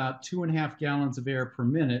inhale about 2.5 gallons of air per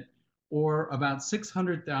minute, or about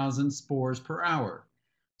 600,000 spores per hour.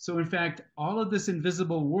 So in fact, all of this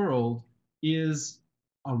invisible world is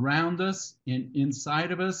around us and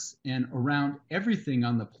inside of us and around everything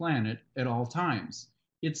on the planet at all times.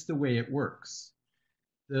 It's the way it works.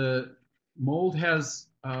 The mold has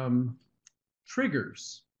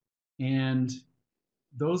triggers, And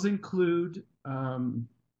those include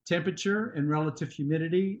temperature and relative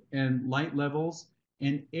humidity and light levels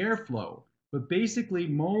and airflow. But basically,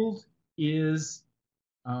 mold is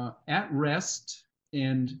at rest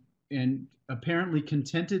and apparently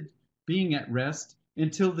contented being at rest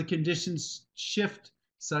until the conditions shift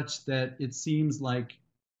such that it seems like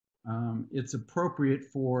it's appropriate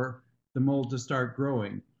for the mold to start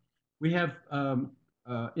growing. We have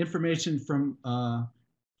information from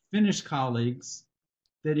Finnish colleagues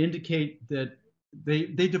that indicate that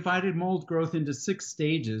they divided mold growth into 6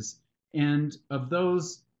 stages, and of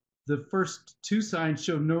those, the first 2 signs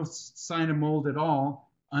showed no sign of mold at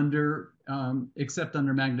all under except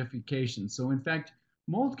under magnification. So in fact,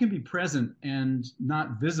 mold can be present and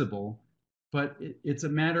not visible, but it's a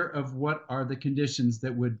matter of what are the conditions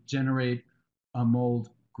that would generate a mold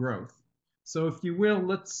growth. So if you will,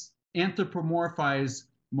 let's anthropomorphize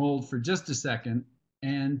mold for just a second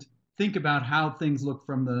and think about how things look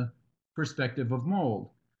from the perspective of mold.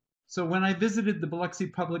 So when I visited the Biloxi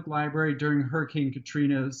Public Library during Hurricane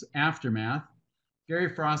Katrina's aftermath,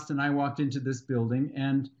 Gary Frost and I walked into this building,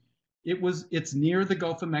 and it's near the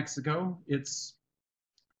Gulf of Mexico.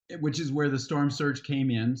 Which is where the storm surge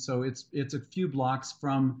came in. So it's a few blocks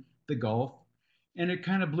from the Gulf, and it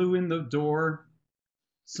kind of blew in the door,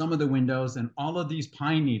 some of the windows, and all of these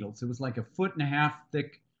pine needles. It was like a 1.5 foot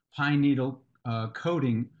thick pine needle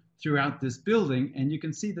coating throughout this building, and you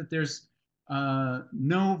can see that there's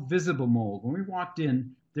no visible mold. When we walked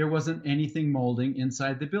in, there wasn't anything molding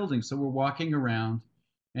inside the building. So we're walking around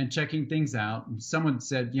and checking things out. And someone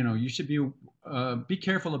said, you should be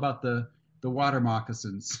careful about the water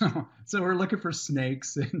moccasins. So we're looking for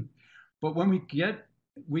snakes. But when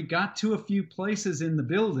we got to a few places in the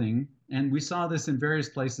building, and we saw this in various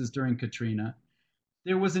places during Katrina,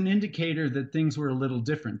 there was an indicator that things were a little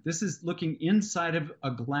different. This is looking inside of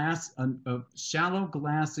a shallow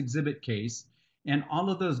glass exhibit case, and all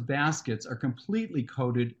of those baskets are completely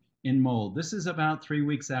coated in mold. This is about 3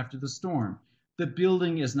 weeks after the storm. The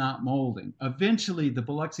building is not molding. Eventually, the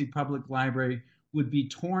Biloxi Public Library would be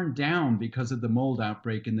torn down because of the mold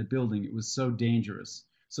outbreak in the building. It was so dangerous.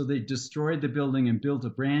 So they destroyed the building and built a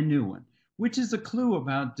brand new one, which is a clue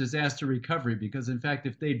about disaster recovery, because in fact,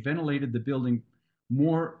 if they'd ventilated the building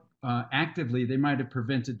more actively, they might have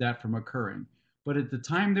prevented that from occurring. But at the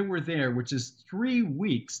time that we're there, which is 3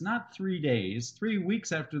 weeks, not 3 days, 3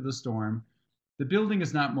 weeks after the storm, the building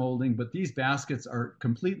is not molding, but these baskets are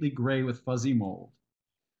completely gray with fuzzy mold.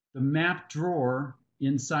 The map drawer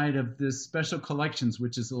inside of this special collections,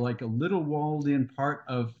 which is like a little walled in part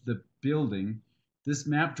of the building, this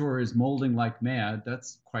map drawer is molding like mad.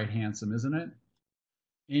 That's quite handsome, isn't it?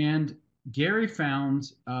 And Gary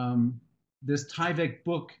found this Tyvek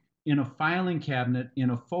book in a filing cabinet in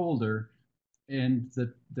a folder, and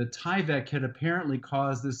the Tyvek had apparently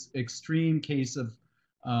caused this extreme case of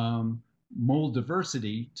mold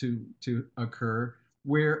diversity to occur,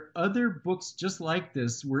 where other books just like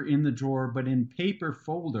this were in the drawer, but in paper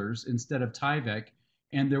folders instead of Tyvek,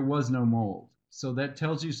 and there was no mold. So that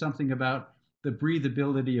tells you something about the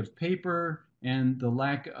breathability of paper and the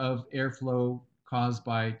lack of airflow caused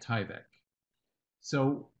by Tyvek.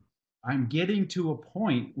 So I'm getting to a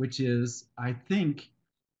point, which is, I think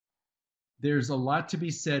there's a lot to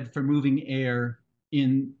be said for moving air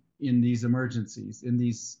in these emergencies, in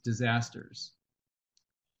these disasters.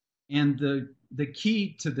 And the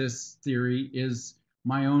key to this theory is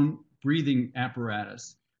my own breathing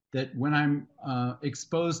apparatus, that when I'm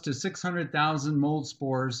exposed to 600,000 mold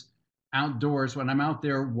spores outdoors, when I'm out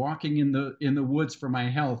there walking in the woods for my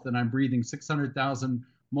health and I'm breathing 600,000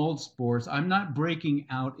 mold spores, I'm not breaking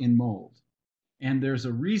out in mold. And there's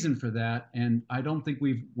a reason for that. And I don't think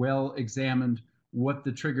we've well examined what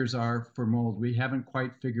the triggers are for mold. We haven't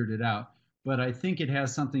quite figured it out. But I think it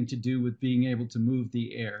has something to do with being able to move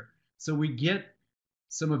the air. So we get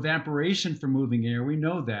some evaporation from moving air. We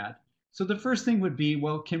know that. So the first thing would be,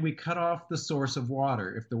 well, can we cut off the source of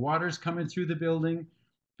water? If the water's coming through the building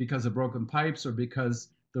because of broken pipes or because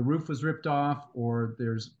the roof was ripped off or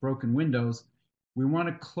there's broken windows, we want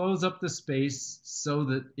to close up the space so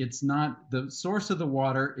that it's not, the source of the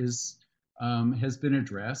water is has been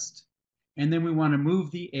addressed. And then we want to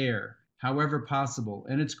move the air however possible.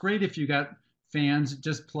 And it's great if you got fans,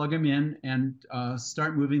 just plug them in and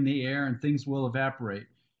start moving the air and things will evaporate.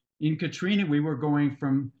 In Katrina, we were going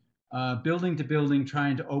from building to building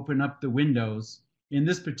trying to open up the windows. In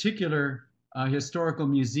this particular historical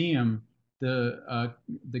museum, the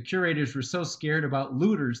curators were so scared about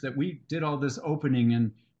looters that we did all this opening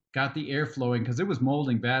and got the air flowing because it was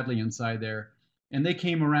molding badly inside there. And they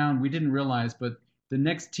came around, we didn't realize, but the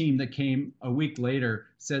next team that came a week later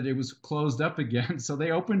said it was closed up again. So they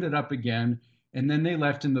opened it up again, and then they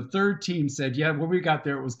left. And the third team said, yeah, when we got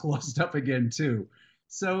there, it was closed up again too.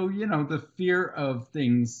 So, the fear of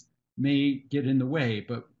things may get in the way,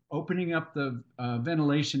 but opening up the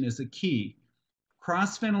ventilation is a key.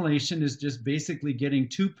 Cross ventilation is just basically getting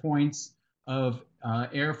 2 points of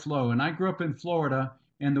airflow. And I grew up in Florida,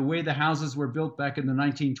 and the way the houses were built back in the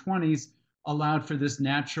 1920s allowed for this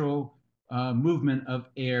natural movement of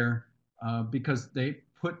air because they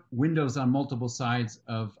put windows on multiple sides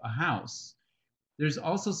of a house. There's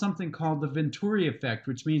also something called the Venturi effect,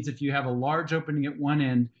 which means if you have a large opening at one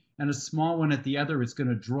end and a small one at the other, it's going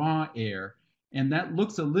to draw air. And that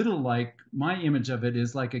looks a little like, my image of it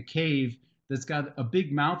is like a cave that's got a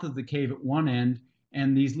big mouth of the cave at one end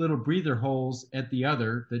and these little breather holes at the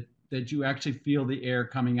other that you actually feel the air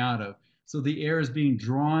coming out of. So the air is being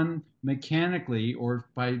drawn mechanically, or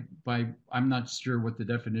by I'm not sure what the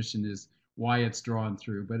definition is, why it's drawn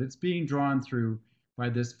through, but it's being drawn through by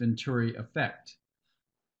this Venturi effect.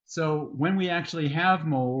 So when we actually have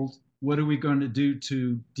mold, what are we going to do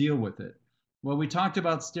to deal with it? Well, we talked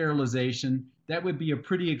about sterilization. That would be a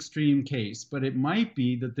pretty extreme case, but it might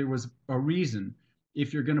be that there was a reason.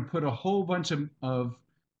 If you're going to put a whole bunch of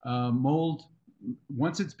mold,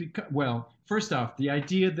 once it's become, well, first off, the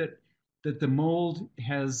idea that the mold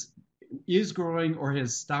is growing or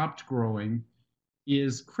has stopped growing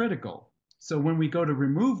is critical. So when we go to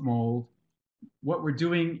remove mold, what we're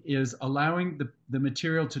doing is allowing the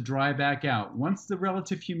material to dry back out. Once the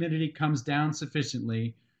relative humidity comes down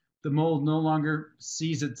sufficiently, the mold no longer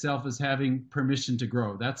sees itself as having permission to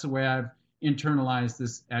grow. That's the way I've internalized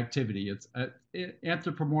this activity. It's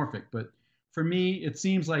anthropomorphic, but for me, it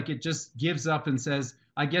seems like it just gives up and says,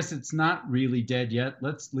 I guess it's not really dead yet.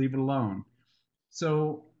 Let's leave it alone.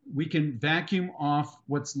 So we can vacuum off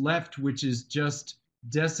what's left, which is just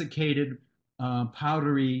desiccated,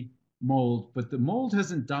 powdery mold. But the mold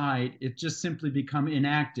hasn't died. It's just simply become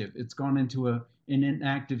inactive. It's gone into an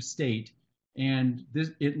inactive state. And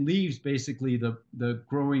it leaves basically the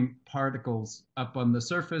growing particles up on the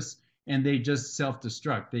surface, and they just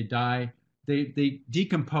self-destruct. They die, they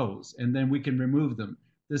decompose, and then we can remove them.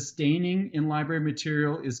 The staining in library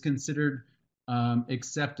material is considered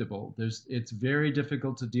acceptable. It's very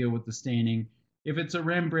difficult to deal with the staining. If it's a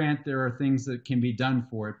Rembrandt, there are things that can be done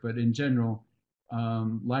for it, but in general,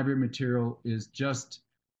 library material is just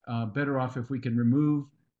better off if we can remove.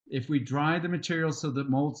 If we dry the material so that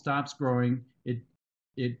mold stops growing,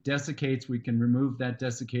 it desiccates, we can remove that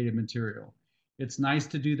desiccated material. It's nice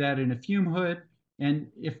to do that in a fume hood,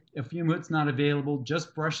 and if a fume hood's not available,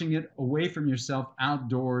 just brushing it away from yourself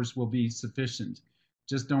outdoors will be sufficient.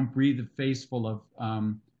 Just don't breathe a face full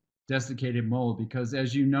of desiccated mold, because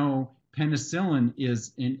as you know, penicillin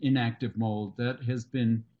is an inactive mold that has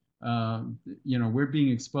been, we're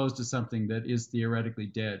being exposed to something that is theoretically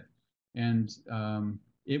dead, and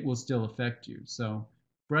it will still affect you. So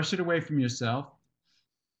brush it away from yourself.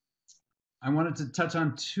 I wanted to touch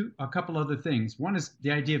on a couple other things. One is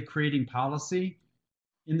the idea of creating policy.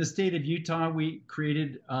 In the state of Utah, we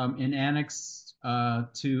created an annex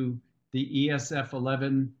to the ESF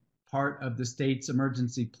 11 part of the state's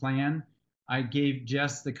emergency plan. I gave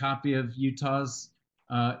Jess the copy of Utah's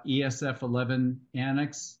ESF 11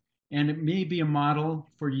 annex, and it may be a model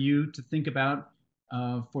for you to think about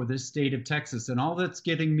for this state of Texas. And all that's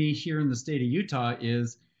getting me here in the state of Utah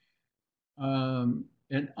is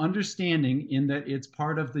an understanding in that it's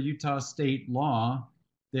part of the Utah state law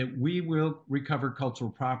that we will recover cultural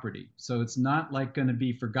property. So it's not like going to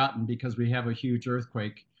be forgotten because we have a huge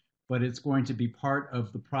earthquake, but it's going to be part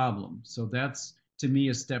of the problem. So that's, to me,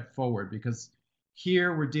 a step forward, because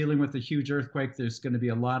here we're dealing with a huge earthquake. There's going to be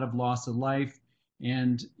a lot of loss of life,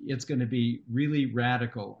 and it's going to be really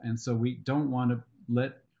radical. And so we don't want to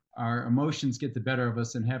let our emotions get the better of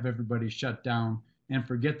us and have everybody shut down and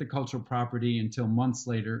forget the cultural property until months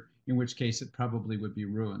later, in which case it probably would be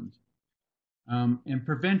ruined. And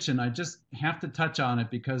prevention, I just have to touch on it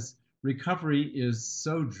because recovery is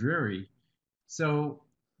so dreary. So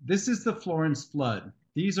this is the Florence flood.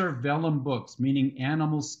 These are vellum books, meaning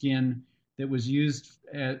animal skin that was used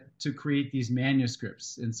to create these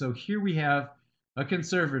manuscripts. And so here we have a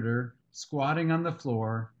conservator squatting on the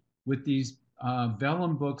floor with these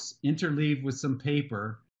vellum books interleaved with some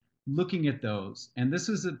paper, looking at those. And this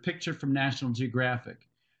is a picture from National Geographic.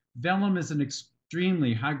 Vellum is an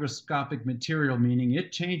extremely hygroscopic material, meaning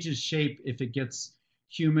it changes shape if it gets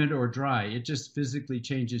humid or dry. It just physically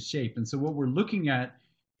changes shape. And so what we're looking at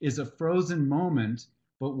is a frozen moment,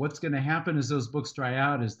 but what's going to happen as those books dry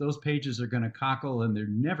out is those pages are going to cockle and they're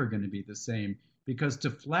never going to be the same, because to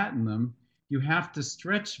flatten them, you have to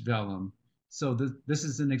stretch vellum. So this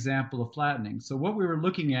is an example of flattening. So what we were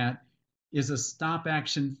looking at is a stop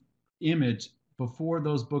action image before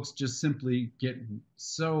those books just simply get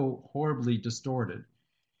so horribly distorted.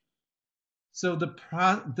 So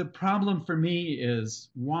the problem for me is,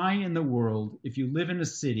 why in the world, if you live in a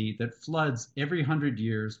city that floods every 100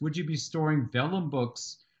 years, would you be storing vellum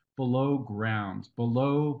books below ground,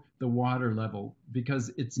 below the water level?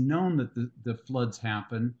 Because it's known that the floods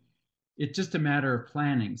happen. It's just a matter of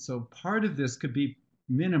planning. So part of this could be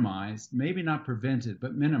minimized, maybe not prevented,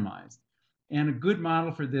 but minimized. And a good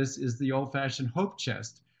model for this is the old-fashioned hope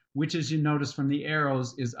chest, which, as you notice from the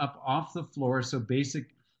arrows, is up off the floor. So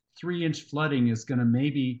basic 3-inch flooding is going to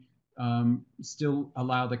maybe still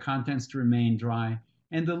allow the contents to remain dry.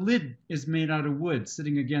 And the lid is made out of wood,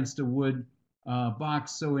 sitting against a wood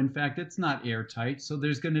box. So in fact, it's not airtight. So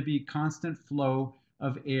there's going to be constant flow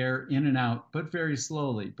of air in and out, but very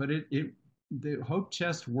slowly. But the Hope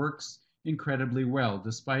chest works incredibly well,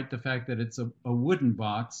 despite the fact that it's a wooden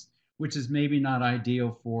box, which is maybe not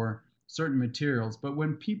ideal for certain materials. But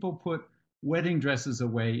when people put wedding dresses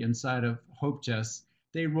away inside of Hope chests,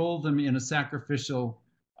 they roll them in a sacrificial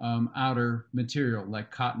outer material like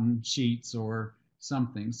cotton sheets or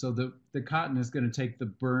something. So the cotton is going to take the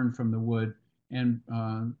burn from the wood, and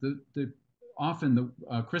often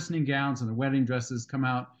the christening gowns and the wedding dresses come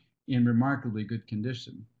out in remarkably good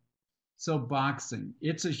condition. So boxing,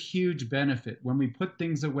 it's a huge benefit. When we put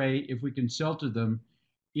things away, if we can shelter them,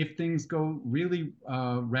 if things go really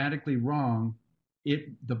radically wrong,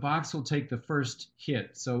 the box will take the first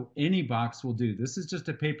hit. So any box will do. This is just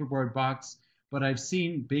a paperboard box, but I've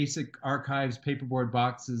seen basic archives paperboard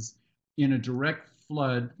boxes in a direct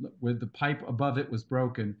flood where the pipe above it was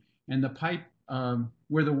broken, and the pipe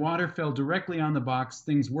where the water fell directly on the box,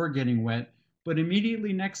 things were getting wet, but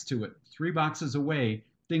immediately next to it, 3 boxes away,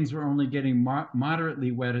 things were only getting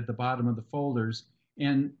moderately wet at the bottom of the folders,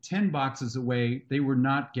 and 10 boxes away, they were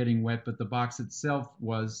not getting wet, but the box itself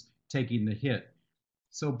was taking the hit.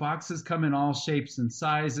 So boxes come in all shapes and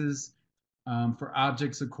sizes. For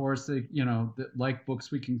objects, of course, like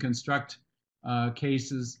books, we can construct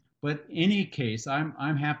cases. But any case,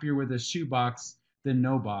 I'm happier with a shoe box than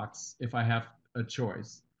no box if I have a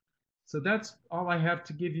choice. So that's all I have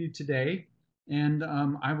to give you today. And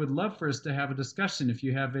I would love for us to have a discussion if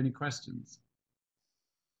you have any questions.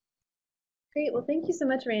 Great. Well, thank you so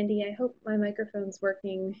much, Randy. I hope my microphone's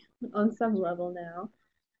working on some level now.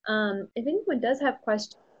 If anyone does have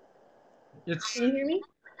questions, can you hear me?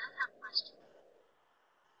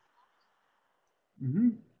 Mm-hmm.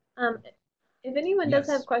 If anyone Yes.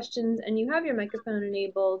 does have questions and you have your microphone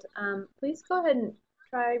enabled, please go ahead and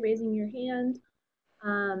try raising your hand,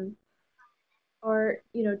 or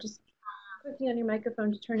just clicking on your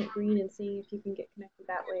microphone to turn it green and seeing if you can get connected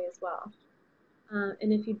that way as well.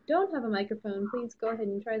 And if you don't have a microphone, please go ahead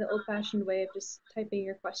and try the old-fashioned way of just typing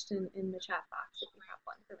your question in the chat box if you have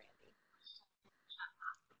one for Randy.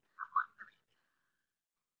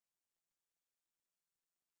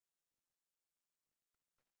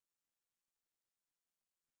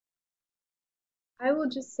 I will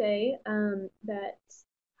just say that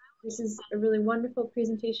this is a really wonderful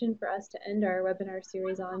presentation for us to end our webinar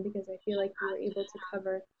series on, because I feel like we were able to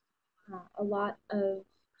cover a lot of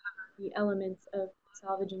the elements of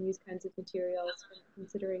salvage and used kinds of materials, from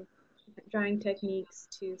considering drying techniques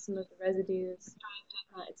to some of the residues.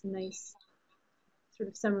 It's a nice sort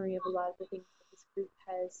of summary of a lot of the things that this group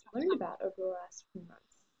has learned about over the last few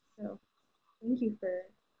months. So thank you for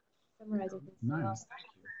summarizing things so well. Nice, thank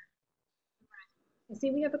you. I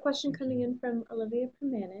see we have a question coming in from Olivia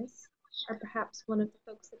Permanis, or perhaps one of the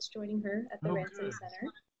folks that's joining her at the Ransom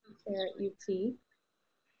Center there at UT.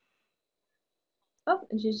 Oh,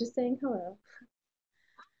 and she's just saying hello.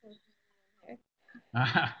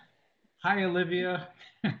 Hi, Olivia.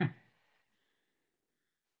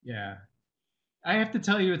 Yeah. I have to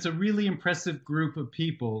tell you, it's a really impressive group of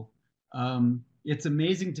people. It's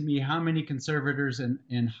amazing to me how many conservators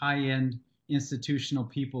and high-end institutional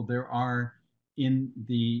people there are in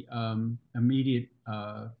the immediate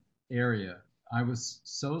area. I was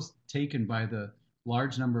so taken by the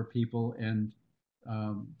large number of people and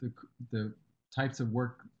the types of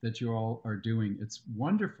work that you all are doing. It's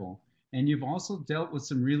wonderful. And you've also dealt with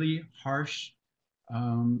some really harsh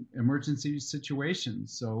emergency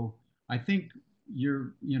situations. So I think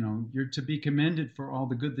you're to be commended for all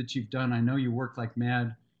the good that you've done. I know you worked like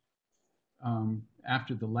mad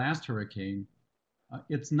after the last hurricane.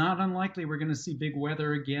 It's not unlikely we're going to see big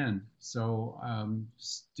weather again. So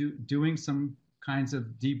doing some kinds of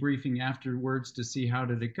debriefing afterwards to see how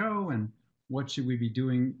did it go and what should we be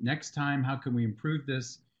doing next time? How can we improve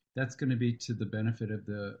this? that's going to be to the benefit of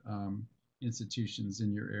the institutions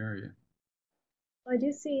in your area. Well, I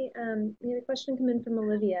do see we had a question come in from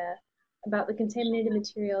Olivia about the contaminated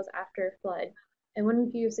materials after a flood. I wonder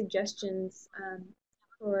if you have suggestions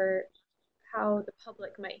for how the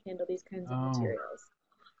public might handle these kinds of Oh, materials.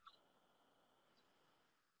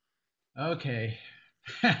 okay.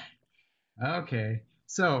 Okay.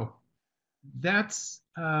 So that's,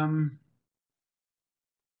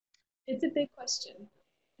 It's a big question.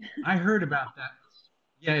 I heard about that.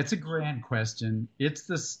 Yeah, it's a grand question. It's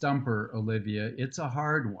the stumper, Olivia. It's a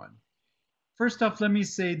hard one. First off, let me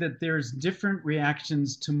say that there's different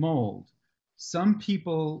reactions to mold. Some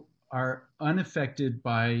people are unaffected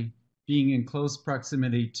by being in close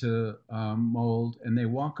proximity to mold, and they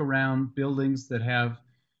walk around buildings that have,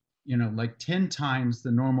 like 10 times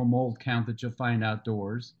the normal mold count that you'll find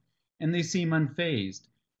outdoors, and they seem unfazed.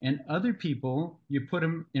 And other people, you put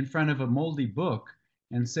them in front of a moldy book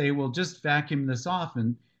and say, well, just vacuum this off,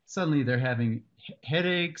 and suddenly they're having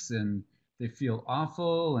headaches and they feel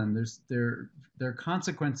awful, and there are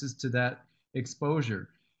consequences to that exposure.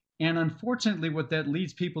 And unfortunately, what that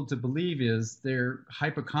leads people to believe is they're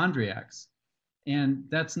hypochondriacs. And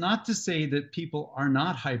that's not to say that people are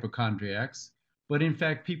not hypochondriacs, but in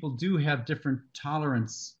fact, people do have different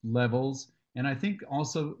tolerance levels. And I think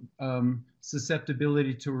also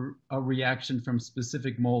susceptibility to a reaction from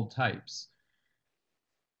specific mold types.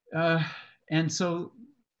 Uh, and so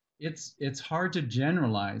it's hard to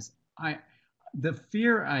generalize. The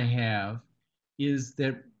fear I have is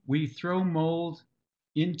that we throw mold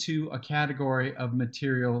into a category of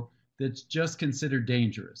material that's just considered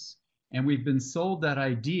dangerous, and we've been sold that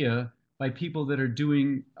idea by people that are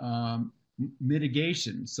doing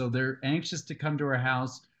mitigation. So they're anxious to come to our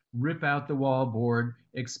house, rip out the wallboard,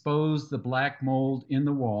 expose the black mold in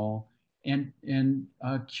the wall, and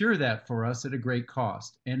cure that for us at a great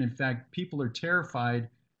cost. And in fact, people are terrified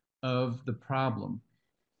of the problem.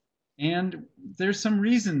 And there's some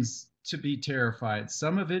reasons to be terrified.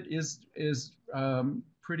 Some of it is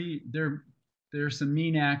pretty. There's some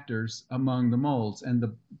mean actors among the molds, and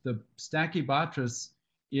the Stachybotrys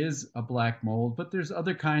is a black mold, but there's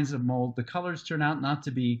other kinds of mold. The colors turn out not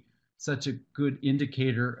to be such a good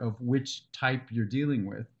indicator of which type you're dealing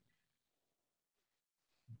with,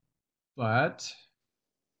 but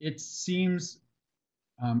it seems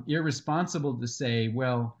irresponsible to say,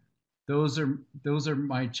 well, those are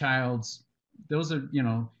my child's, those are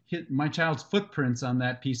my child's footprints on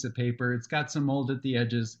that piece of paper. It's got some mold at the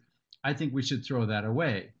edges. I think we should throw that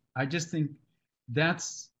away. I just think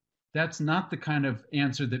that's that's not the kind of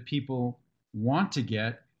answer that people want to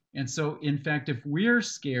get. And so, in fact, if we're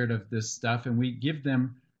scared of this stuff and we give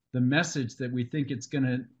them the message that we think it's going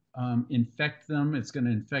to infect them, it's going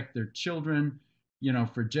to infect their children,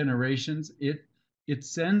 for generations, it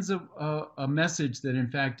sends a message that in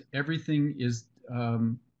fact everything is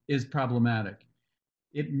problematic.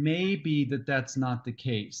 It may be that that's not the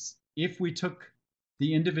case. If we took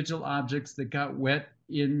the individual objects that got wet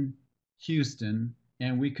in Houston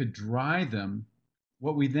and we could dry them,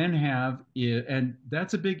 what we then have is, and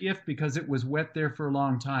that's a big if because it was wet there for a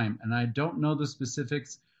long time, and I don't know the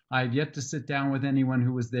specifics. I've yet to sit down with anyone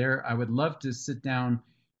who was there. I would love to sit down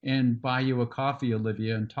and buy you a coffee,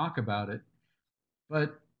 Olivia, and talk about it.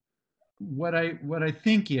 But what I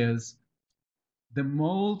think is the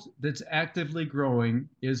mold that's actively growing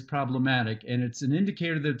is problematic, and it's an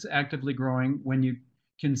indicator that it's actively growing when you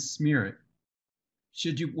can smear it.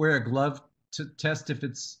 Should you wear a glove to test if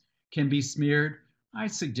it's can be smeared? I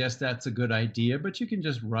suggest that's a good idea, but you can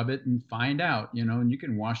just rub it and find out, and you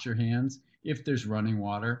can wash your hands if there's running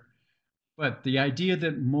water. But the idea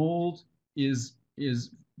that mold is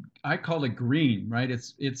I call it green, right?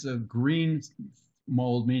 It's a green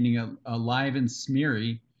mold, meaning alive and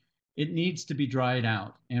smeary. It needs to be dried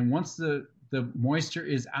out. And once the moisture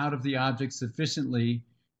is out of the object sufficiently,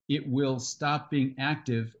 it will stop being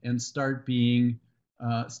active and start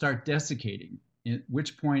desiccating. At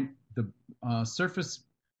which point the surface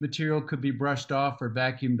material could be brushed off or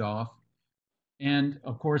vacuumed off. And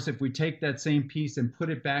of course, if we take that same piece and put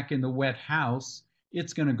it back in the wet house,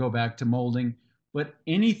 it's going to go back to molding. But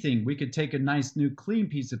anything, we could take a nice new clean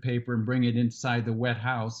piece of paper and bring it inside the wet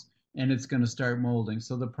house, and it's going to start molding.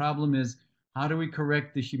 So the problem is, how do we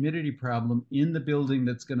correct the humidity problem in the building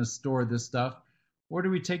that's going to store this stuff? Or do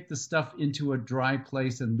we take the stuff into a dry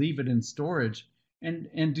place and leave it in storage?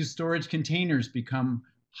 And do storage containers become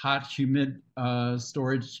hot, humid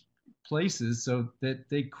storage places so that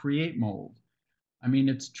they create mold? I mean,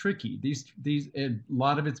 it's tricky. A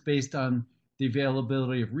lot of it's based on the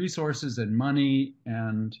availability of resources and money,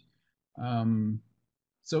 and um,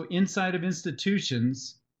 so inside of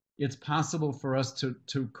institutions, it's possible for us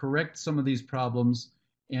to correct some of these problems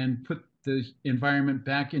and put the environment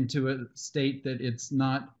back into a state that it's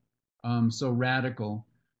not so radical,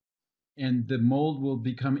 and the mold will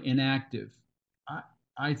become inactive. I,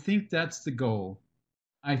 I think that's the goal.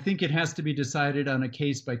 I think it has to be decided on a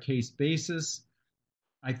case by case basis.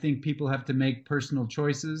 I think people have to make personal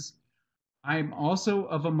choices. I'm also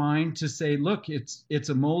of a mind to say, look, it's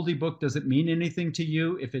a moldy book. Does it mean anything to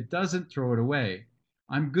you? If it doesn't, throw it away.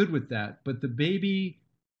 I'm good with that. But the baby,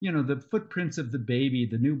 the footprints of the baby,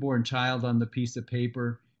 the newborn child on the piece of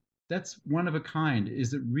paper, that's one of a kind.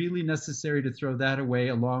 Is it really necessary to throw that away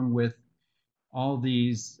along with all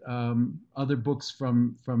these other books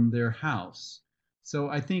from their house? So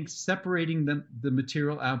I think separating the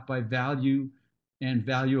material out by value, and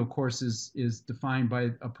value, of course, is defined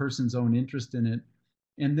by a person's own interest in it,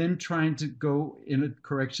 and then trying to go in a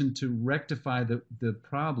correction to rectify the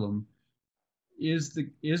problem is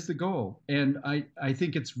the goal. And I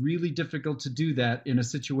think it's really difficult to do that in a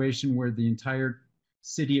situation where the entire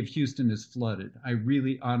city of Houston is flooded. I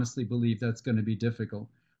really honestly believe that's going to be difficult.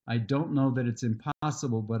 I don't know that it's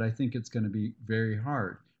impossible, but I think it's going to be very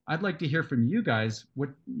hard. I'd like to hear from you guys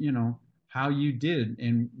how you did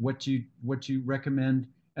and what you recommend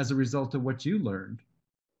as a result of what you learned.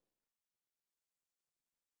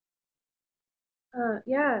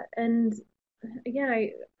 Yeah, and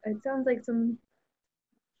again, it sounds like some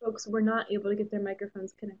folks were not able to get their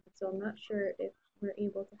microphones connected, so I'm not sure if we're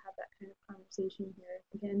able to have that kind of conversation here.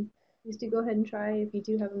 Again, please do go ahead and try if you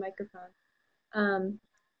do have a microphone.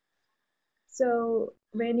 So,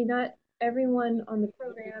 Randy, not everyone on the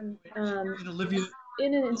program Olivia, is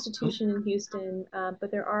in an institution in Houston,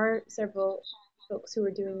 but there are several folks who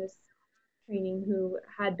are doing this training who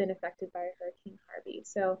had been affected by Hurricane Harvey.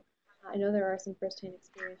 So I know there are some firsthand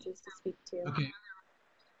experiences to speak to. okay.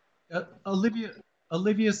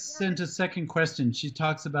 Olivia sent a second question. She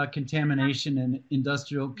talks about contamination and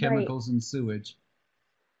industrial Right. chemicals and sewage.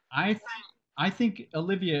 I think, I think,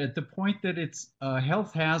 Olivia, at the point that it's a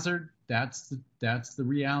health hazard, that's the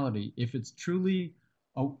reality. If it's truly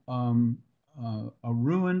a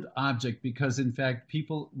ruined object, because in fact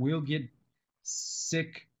people will get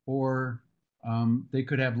sick, or they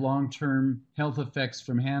could have long-term health effects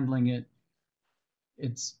from handling it,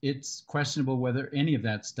 it's questionable whether any of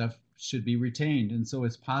that stuff should be retained. And so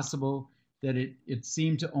it's possible that it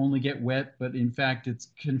seemed to only get wet, but in fact it's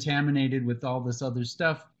contaminated with all this other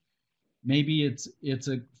stuff. Maybe it's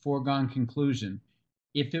a foregone conclusion.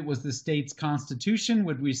 If it was the state's constitution,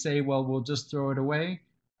 would we say, well, we'll just throw it away?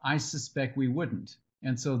 I suspect we wouldn't.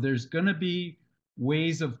 And so there's going to be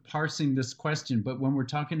ways of parsing this question. But when we're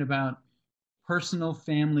talking about personal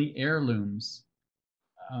family heirlooms,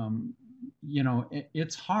 um,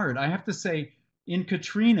 it's hard. I have to say, in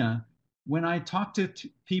Katrina, when I talked to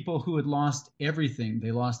people who had lost everything,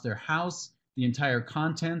 they lost their house, the entire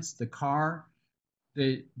contents, the car,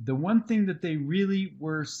 the one thing that they really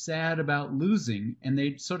were sad about losing, and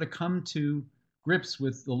they'd sort of come to grips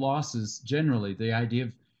with the losses generally, the idea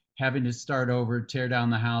of having to start over, tear down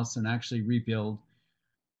the house, and actually rebuild.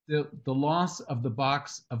 The loss of the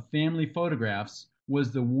box of family photographs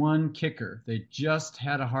was the one kicker. They just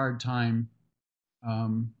had a hard time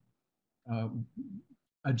um, uh,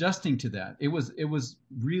 adjusting to that. It was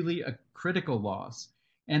really a critical loss,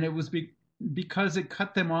 and it was because it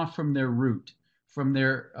cut them off from their root, from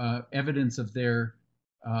their evidence of their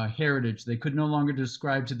heritage. They could no longer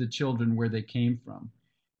describe to the children where they came from,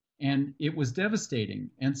 and it was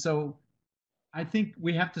devastating. And so I think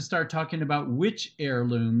we have to start talking about which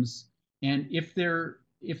heirlooms, and if they're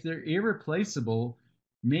irreplaceable,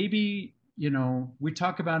 maybe we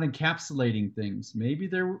talk about encapsulating things. Maybe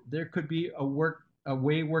there could be a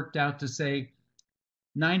way worked out to say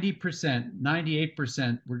 90%,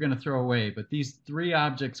 98% we're going to throw away, but these three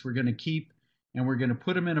objects we're going to keep, and we're going to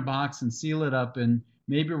put them in a box and seal it up, and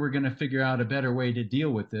maybe we're going to figure out a better way to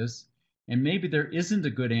deal with this. And maybe there isn't a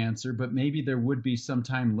good answer, but maybe there would be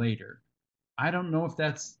sometime later. I don't know if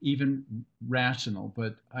that's even rational,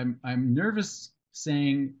 but I'm nervous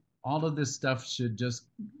saying all of this stuff should just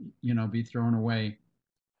be thrown away.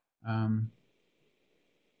 Um,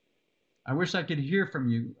 I wish I could hear from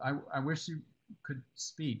you. I wish you could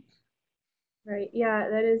speak. Right. Yeah,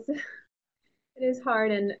 that is it is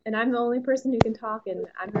hard, and I'm the only person who can talk, and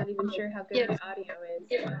I'm not even sure how good my audio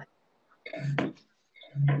is.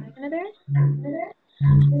 Diana there?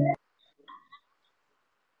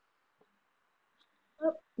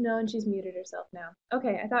 Oh, no, and she's muted herself now.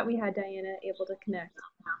 Okay, I thought we had Diana able to connect.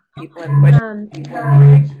 People in question.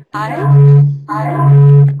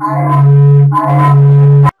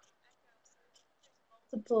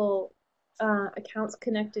 Multiple accounts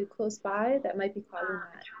connected close by that might be causing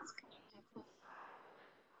that.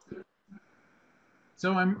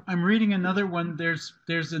 So I'm reading another one.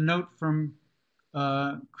 There's a note from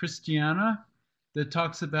Christiana that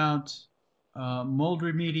talks about mold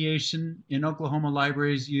remediation in Oklahoma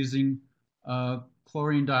libraries using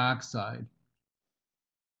chlorine dioxide.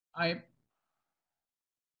 I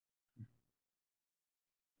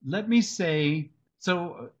let me say,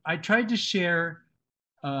 so I tried to share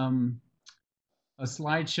a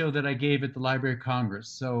slideshow that I gave at the Library of Congress.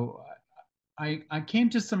 So I came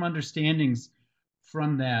to some understandings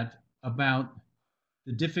from that about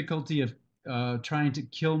the difficulty of trying to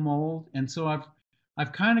kill mold, and so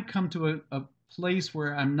I've kind of come to a place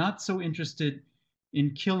where I'm not so interested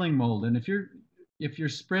in killing mold. And if you're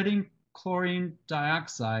spreading chlorine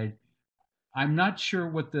dioxide, I'm not sure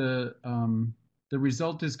what the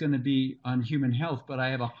result is going to be on human health, but I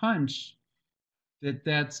have a hunch that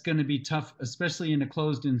that's going to be tough, especially in a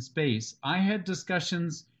closed-in space. I had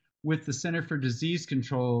discussions with the Center for Disease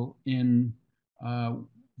Control in uh,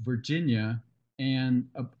 Virginia and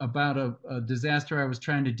about a disaster I was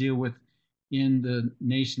trying to deal with in the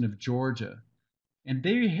nation of Georgia. And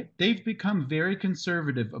they've become very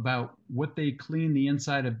conservative about what they clean the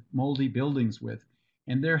inside of moldy buildings with.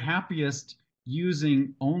 And they're happiest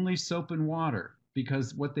using only soap and water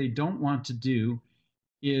because what they don't want to do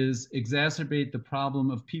is exacerbate the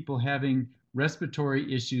problem of people having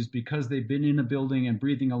respiratory issues because they've been in a building and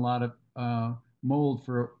breathing a lot of mold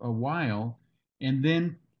for a while, and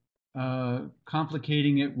then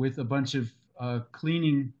complicating it with a bunch of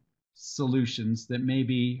cleaning solutions that may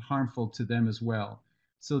be harmful to them as well.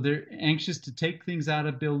 So they're anxious to take things out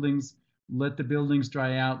of buildings, let the buildings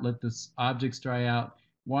dry out, let the objects dry out,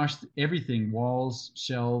 wash everything, walls,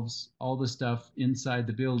 shelves, all the stuff inside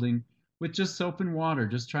the building with just soap and water.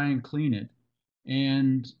 Just try and clean it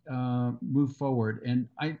and move forward. And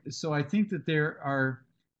I think that there are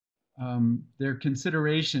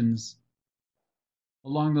considerations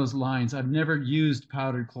along those lines. I've never used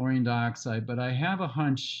powdered chlorine dioxide, but I have a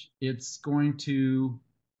hunch it's going to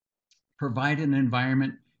provide an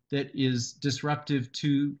environment that is disruptive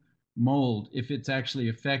to mold if it's actually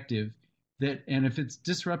effective. And if it's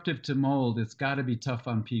disruptive to mold, it's got to be tough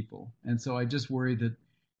on people. And so I just worry that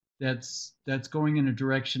that's going in a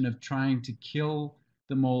direction of trying to kill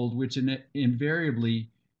the mold, which invariably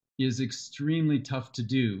is extremely tough to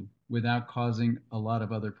do without causing a lot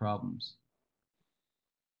of other problems.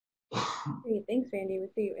 Great, thanks, Randy. We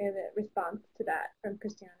see a response to that from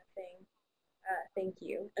Christiana saying, thank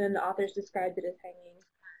you. And then the authors described it as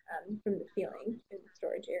hanging from the ceiling in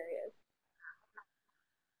storage areas.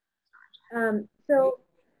 So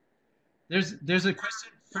there's a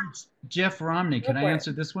question from Jeff Romney. Can I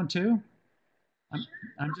answer this one too?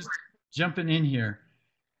 I'm just jumping in here.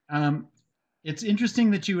 It's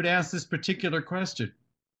interesting that you would ask this particular question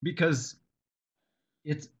because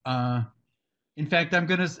it's in fact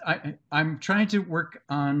I'm trying to work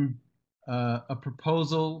on a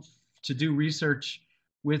proposal to do research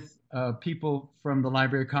with people from the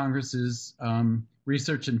Library of Congress's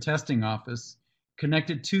Research and Testing Office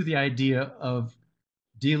connected to the idea of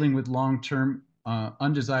dealing with long-term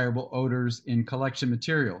undesirable odors in collection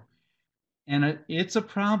material. And it's a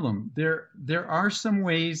problem. There are some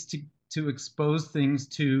ways to expose things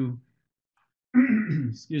to,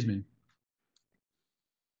 excuse me.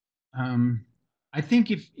 I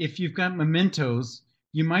think if you've got mementos,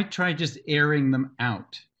 you might try just airing them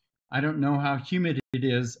out. I don't know how humid it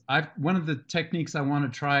is. One of the techniques I want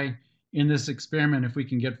to try in this experiment, if we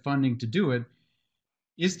can get funding to do it,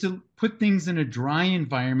 is to put things in a dry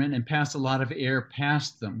environment and pass a lot of air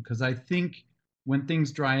past them. Because I think when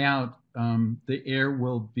things dry out, the air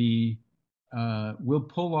will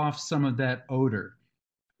pull off some of that odor.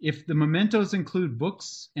 If the mementos include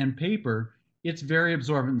books and paper, it's very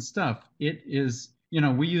absorbent stuff. It is,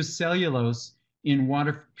 we use cellulose in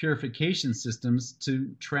water purification systems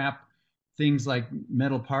to trap things like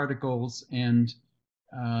metal particles, and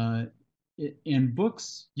in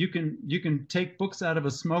books, you can take books out of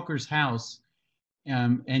a smoker's house,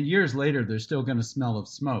 and years later they're still going to smell of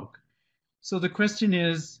smoke. So the question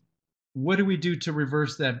is, what do we do to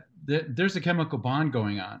reverse that? There's a chemical bond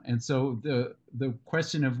going on, and so the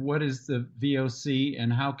question of what is the VOC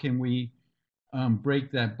and how can we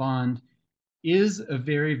break that bond is a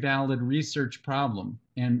very valid research problem,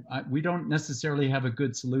 and we don't necessarily have a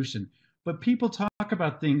good solution. But people talk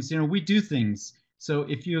about things, we do things. So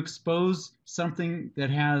if you expose something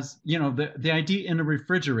that has, the idea in a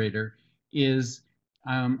refrigerator is,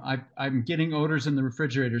 I'm getting odors in the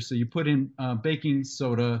refrigerator. So you put in baking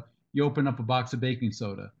soda, you open up a box of baking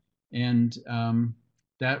soda, and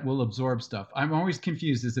that will absorb stuff. I'm always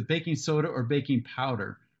confused. Is it baking soda or baking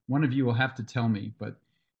powder? One of you will have to tell me. But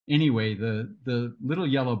anyway, the little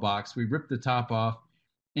yellow box, we rip the top off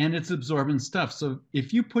and it's absorbing stuff. So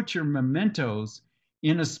if you put your mementos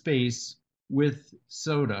in a space with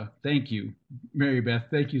soda, thank you, Mary Beth,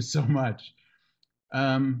 thank you so much.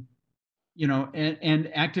 Um,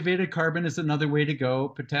 and activated carbon is another way to go.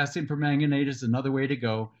 Potassium permanganate is another way to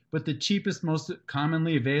go. But the cheapest, most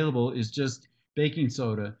commonly available is just baking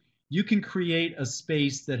soda. You can create a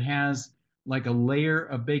space that has like a layer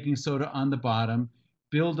of baking soda on the bottom,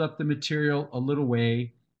 build up the material a little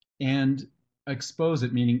way, and expose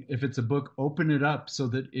it. Meaning, if it's a book, open it up so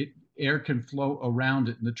that air can flow around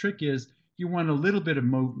it. And the trick is you want a little bit of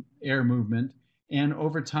air movement. And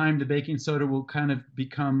over time, the baking soda will kind of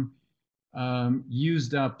become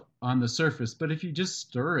used up on the surface. But if you just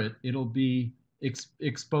stir it, it'll be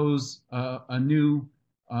expose a new,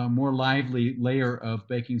 more lively layer of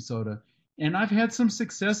baking soda. And I've had some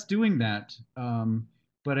success doing that.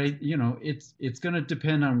 But it's going to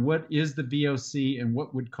depend on what is the VOC and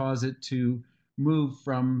what would cause it to move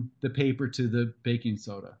from the paper to the baking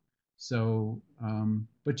soda. So,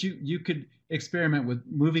 but you could experiment with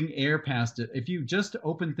moving air past it. If you just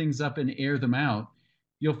open things up and air them out,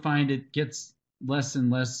 you'll find it gets less and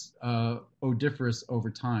less odoriferous over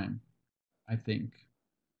time, I think.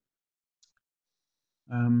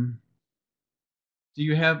 Um,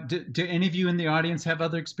 do any of you in the audience have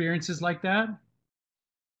other experiences like that?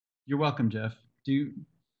 You're welcome, Jeff.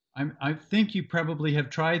 I think you probably have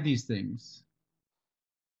tried these things.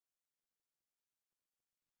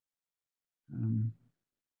 Um,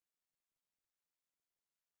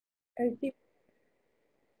 I see.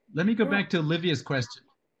 Let me go Yeah. back to Olivia's question.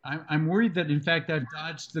 I'm worried that, in fact, I've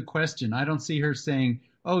dodged the question. I don't see her saying,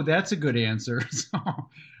 "Oh, that's a good answer." So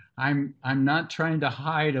I'm not trying to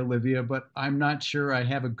hide, Olivia, but I'm not sure I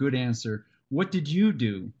have a good answer. What did you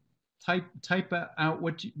do? Type out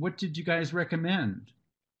what did you guys recommend?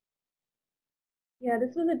 Yeah,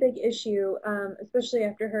 this was a big issue, especially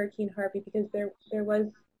after Hurricane Harvey, because there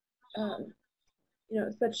was, um,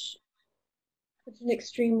 such an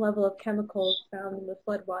extreme level of chemicals found in the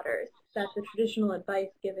floodwaters that the traditional advice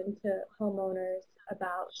given to homeowners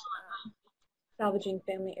about salvaging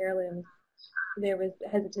family heirlooms, there was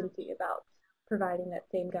hesitancy about providing that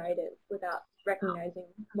same guidance without recognizing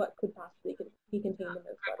what could possibly be contained in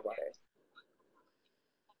those floodwaters.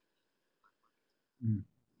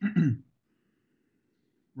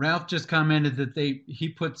 Ralph just commented that he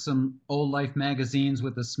put some old Life magazines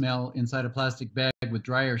with a smell inside a plastic bag with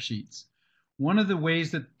dryer sheets. One of the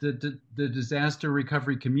ways that the disaster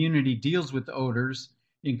recovery community deals with odors,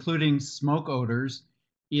 including smoke odors,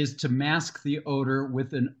 is to mask the odor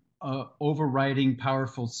with an overriding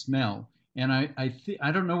powerful smell. And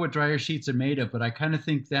I don't know what dryer sheets are made of, but I kind of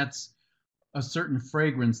think that's a certain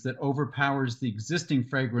fragrance that overpowers the existing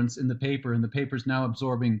fragrance in the paper, and the paper is now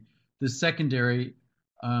absorbing the secondary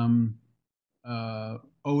um,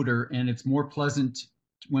 odor, and it's more pleasant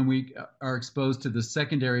when we are exposed to the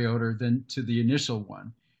secondary odor than to the initial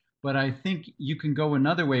one. But I think you can go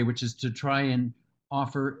another way, which is to try and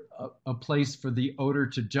offer a place for the odor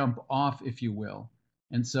to jump off, if you will.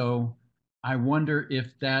 And so I wonder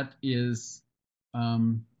if that is,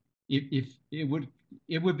 if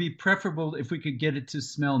it would be preferable if we could get it to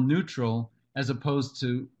smell neutral as opposed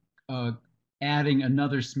to uh, adding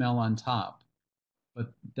another smell on top.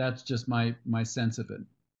 But that's just my sense of it.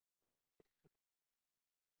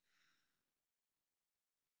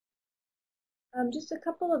 Just a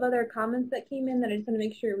couple of other comments that came in that I just want to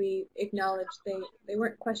make sure we acknowledge. They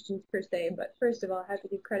weren't questions per se, but first of all, I have to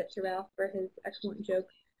give credit to Ralph for his excellent joke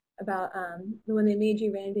about when they made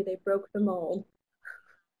you Randy, they broke the mold.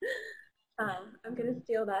 I'm gonna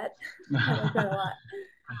steal that. I like that a lot.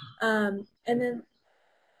 And then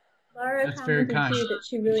Laura That's very commented kind. too that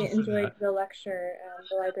she Thank really you for enjoyed that. the lecture,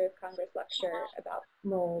 the Library of Congress lecture about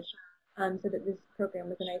mold, so that this program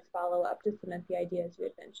was a nice follow-up to cement the ideas you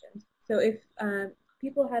had mentioned. So if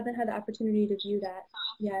people haven't had the opportunity to view that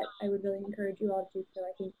yet, I would really encourage you all to do so.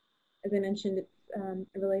 I think, as I mentioned, it's a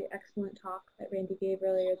really excellent talk that Randy gave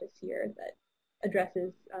earlier this year that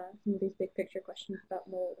addresses some of these big picture questions about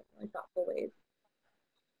mold in really thoughtful ways.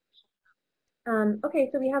 Okay,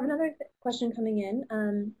 so we have another question coming in.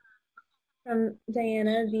 From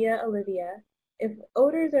Diana via Olivia. If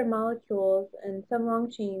odors are molecules and some long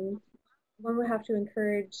chains, one would have to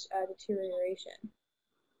encourage deterioration.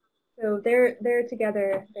 So they're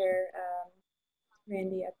together. They're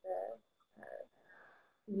Randy at the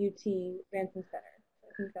UT Ransom Center. So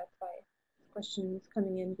I think that's why questions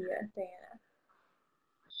coming in via Diana,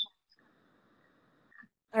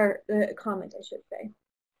 or the comment, I should say.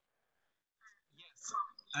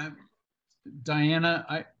 I,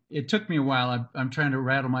 Diana, it took me a while. I'm trying to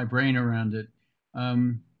rattle my brain around it.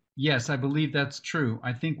 Um, yes, I believe that's true.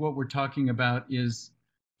 I think what we're talking about is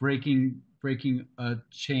breaking a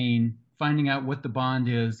chain, finding out what the bond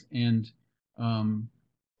is, and um,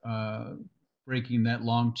 uh, breaking that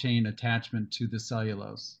long chain attachment to the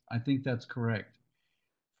cellulose. I think that's correct.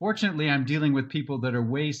 Fortunately, I'm dealing with people that are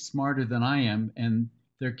way smarter than I am, and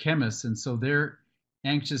they're chemists, and so they're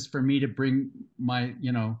anxious for me to bring my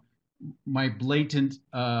blatant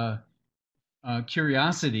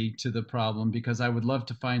curiosity to the problem because I would love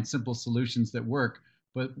to find simple solutions that work.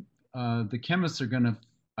 But the chemists are going to,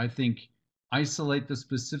 I think, isolate the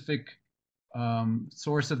specific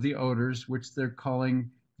source of the odors, which they're calling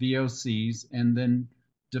VOCs, and then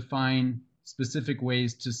define specific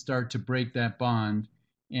ways to start to break that bond.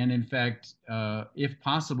 And in fact, if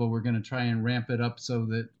possible, we're going to try and ramp it up so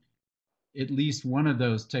that at least one of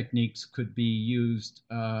those techniques could be used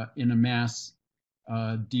in a mass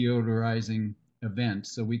deodorizing event.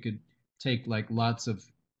 So we could take like lots of,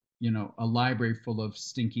 a library full of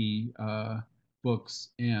stinky books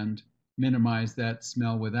and minimize that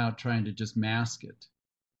smell without trying to just mask it.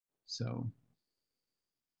 So,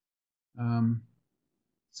 um,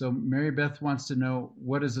 so Mary Beth wants to know,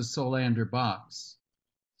 what is a Solander box?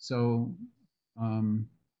 So, um,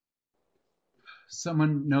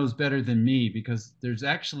 someone knows better than me because there's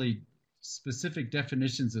actually specific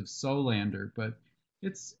definitions of Solander, but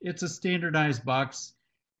it's a standardized box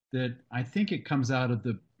that I think it comes out of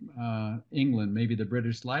the England, maybe the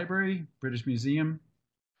British Library, British Museum,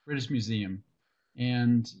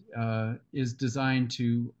 and is designed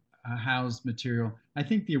to house material. I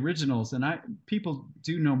think the originals, and people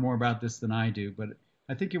do know more about this than I do, but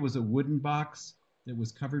I think it was a wooden box that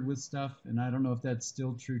was covered with stuff, and I don't know if that's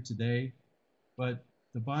still true today. But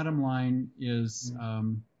the bottom line is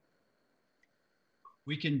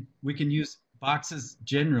we can use boxes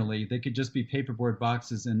generally. They could just be paperboard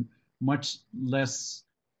boxes and much less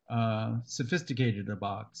sophisticated a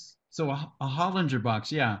box. So a Hollinger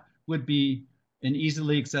box, yeah, would be an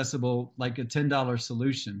easily accessible, like a $10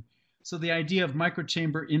 solution. So the idea of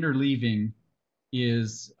microchamber interleaving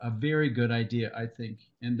is a very good idea, I think,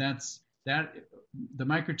 and that's that. The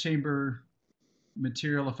microchamber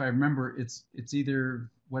material, if I remember, it's either,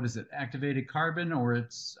 what is it, activated carbon, or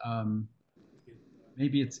it's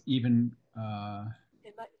maybe it's even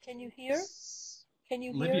Can you hear? Can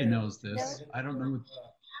you Olivia hear knows now? this. I don't know.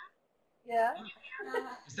 Yeah.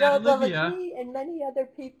 Is that Well, it's Olivia? me and many other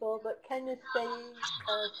people, but Ken is saying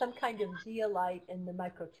some kind of zeolite in the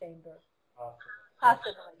microchamber.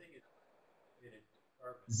 Possibly.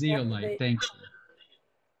 Zeolite. Activate. Thank you.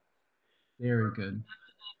 Very good.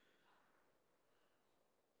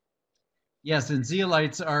 Yes, and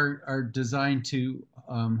zeolites are designed to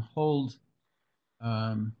hold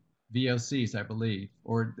um, VOCs, I believe,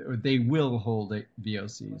 or they will hold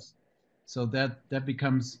VOCs. So that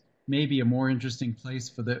becomes maybe a more interesting place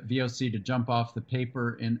for the VOC to jump off the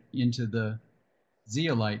paper and into the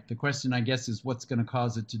zeolite. The question, I guess, is what's going to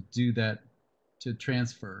cause it to do that, to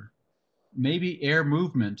transfer. Maybe air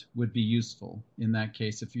movement would be useful in that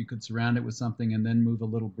case if you could surround it with something and then move a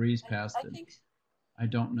little breeze I past it. think. I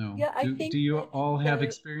don't know. Yeah, I Do think you that all have the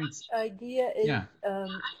experience? idea is, Yeah.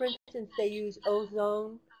 for instance, they use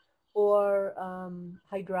ozone or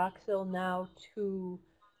hydroxyl now to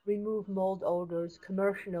remove mold odors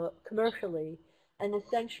commercially, and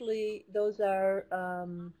essentially those are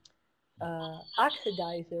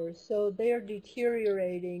oxidizers, so they're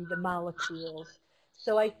deteriorating the molecules.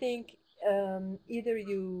 So I think either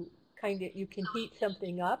you can heat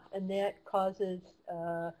something up, and that causes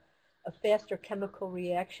a faster chemical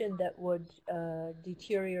reaction that would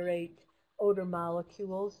deteriorate odor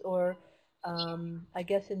molecules, or I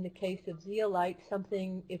guess in the case of zeolite,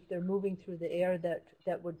 something if they're moving through the air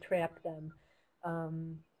that would trap them,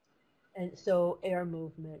 um, and so air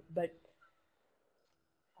movement. But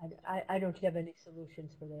I don't have any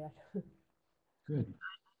solutions for that. Good.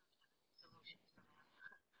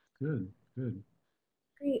 Good. Good.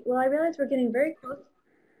 Great. Well, I realize we're getting very close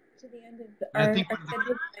to the end of Yeah, I our think one of the.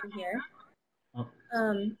 scheduled time here. Oh,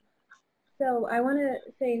 Um, so I want to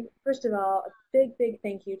say, first of all, a big, big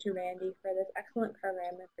thank you to Randy for this excellent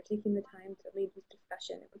program and for taking the time to lead this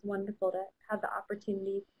discussion. It was wonderful to have the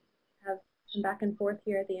opportunity to have some back and forth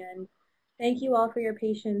here at the end. Thank you all for your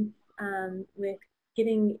patience with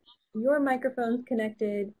getting your microphones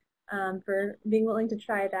connected, for being willing to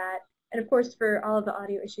try that, and of course for all of the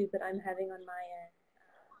audio issues that I'm having on my end.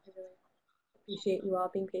 I really appreciate you all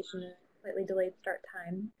being patient and slightly delayed start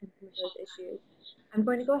time and some of those issues. I'm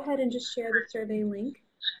going to go ahead and just share the survey link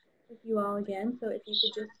with you all again. So if you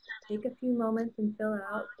could just take a few moments and fill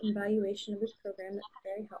out an evaluation of this program, that's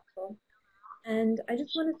very helpful. And I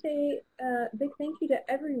just want to say a big thank you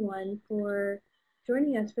to everyone for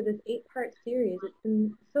joining us for this 8-part series. It's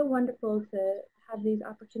been so wonderful to have these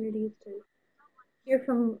opportunities to hear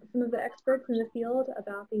from some of the experts in the field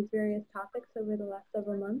about these various topics over the last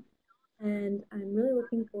several months. And I'm really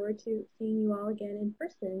looking forward to seeing you all again in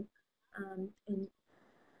person in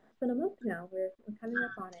less than a month now. We're coming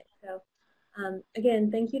up on it. So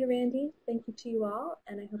again, thank you to Randy. Thank you to you all.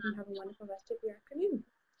 And I hope you have a wonderful rest of your afternoon.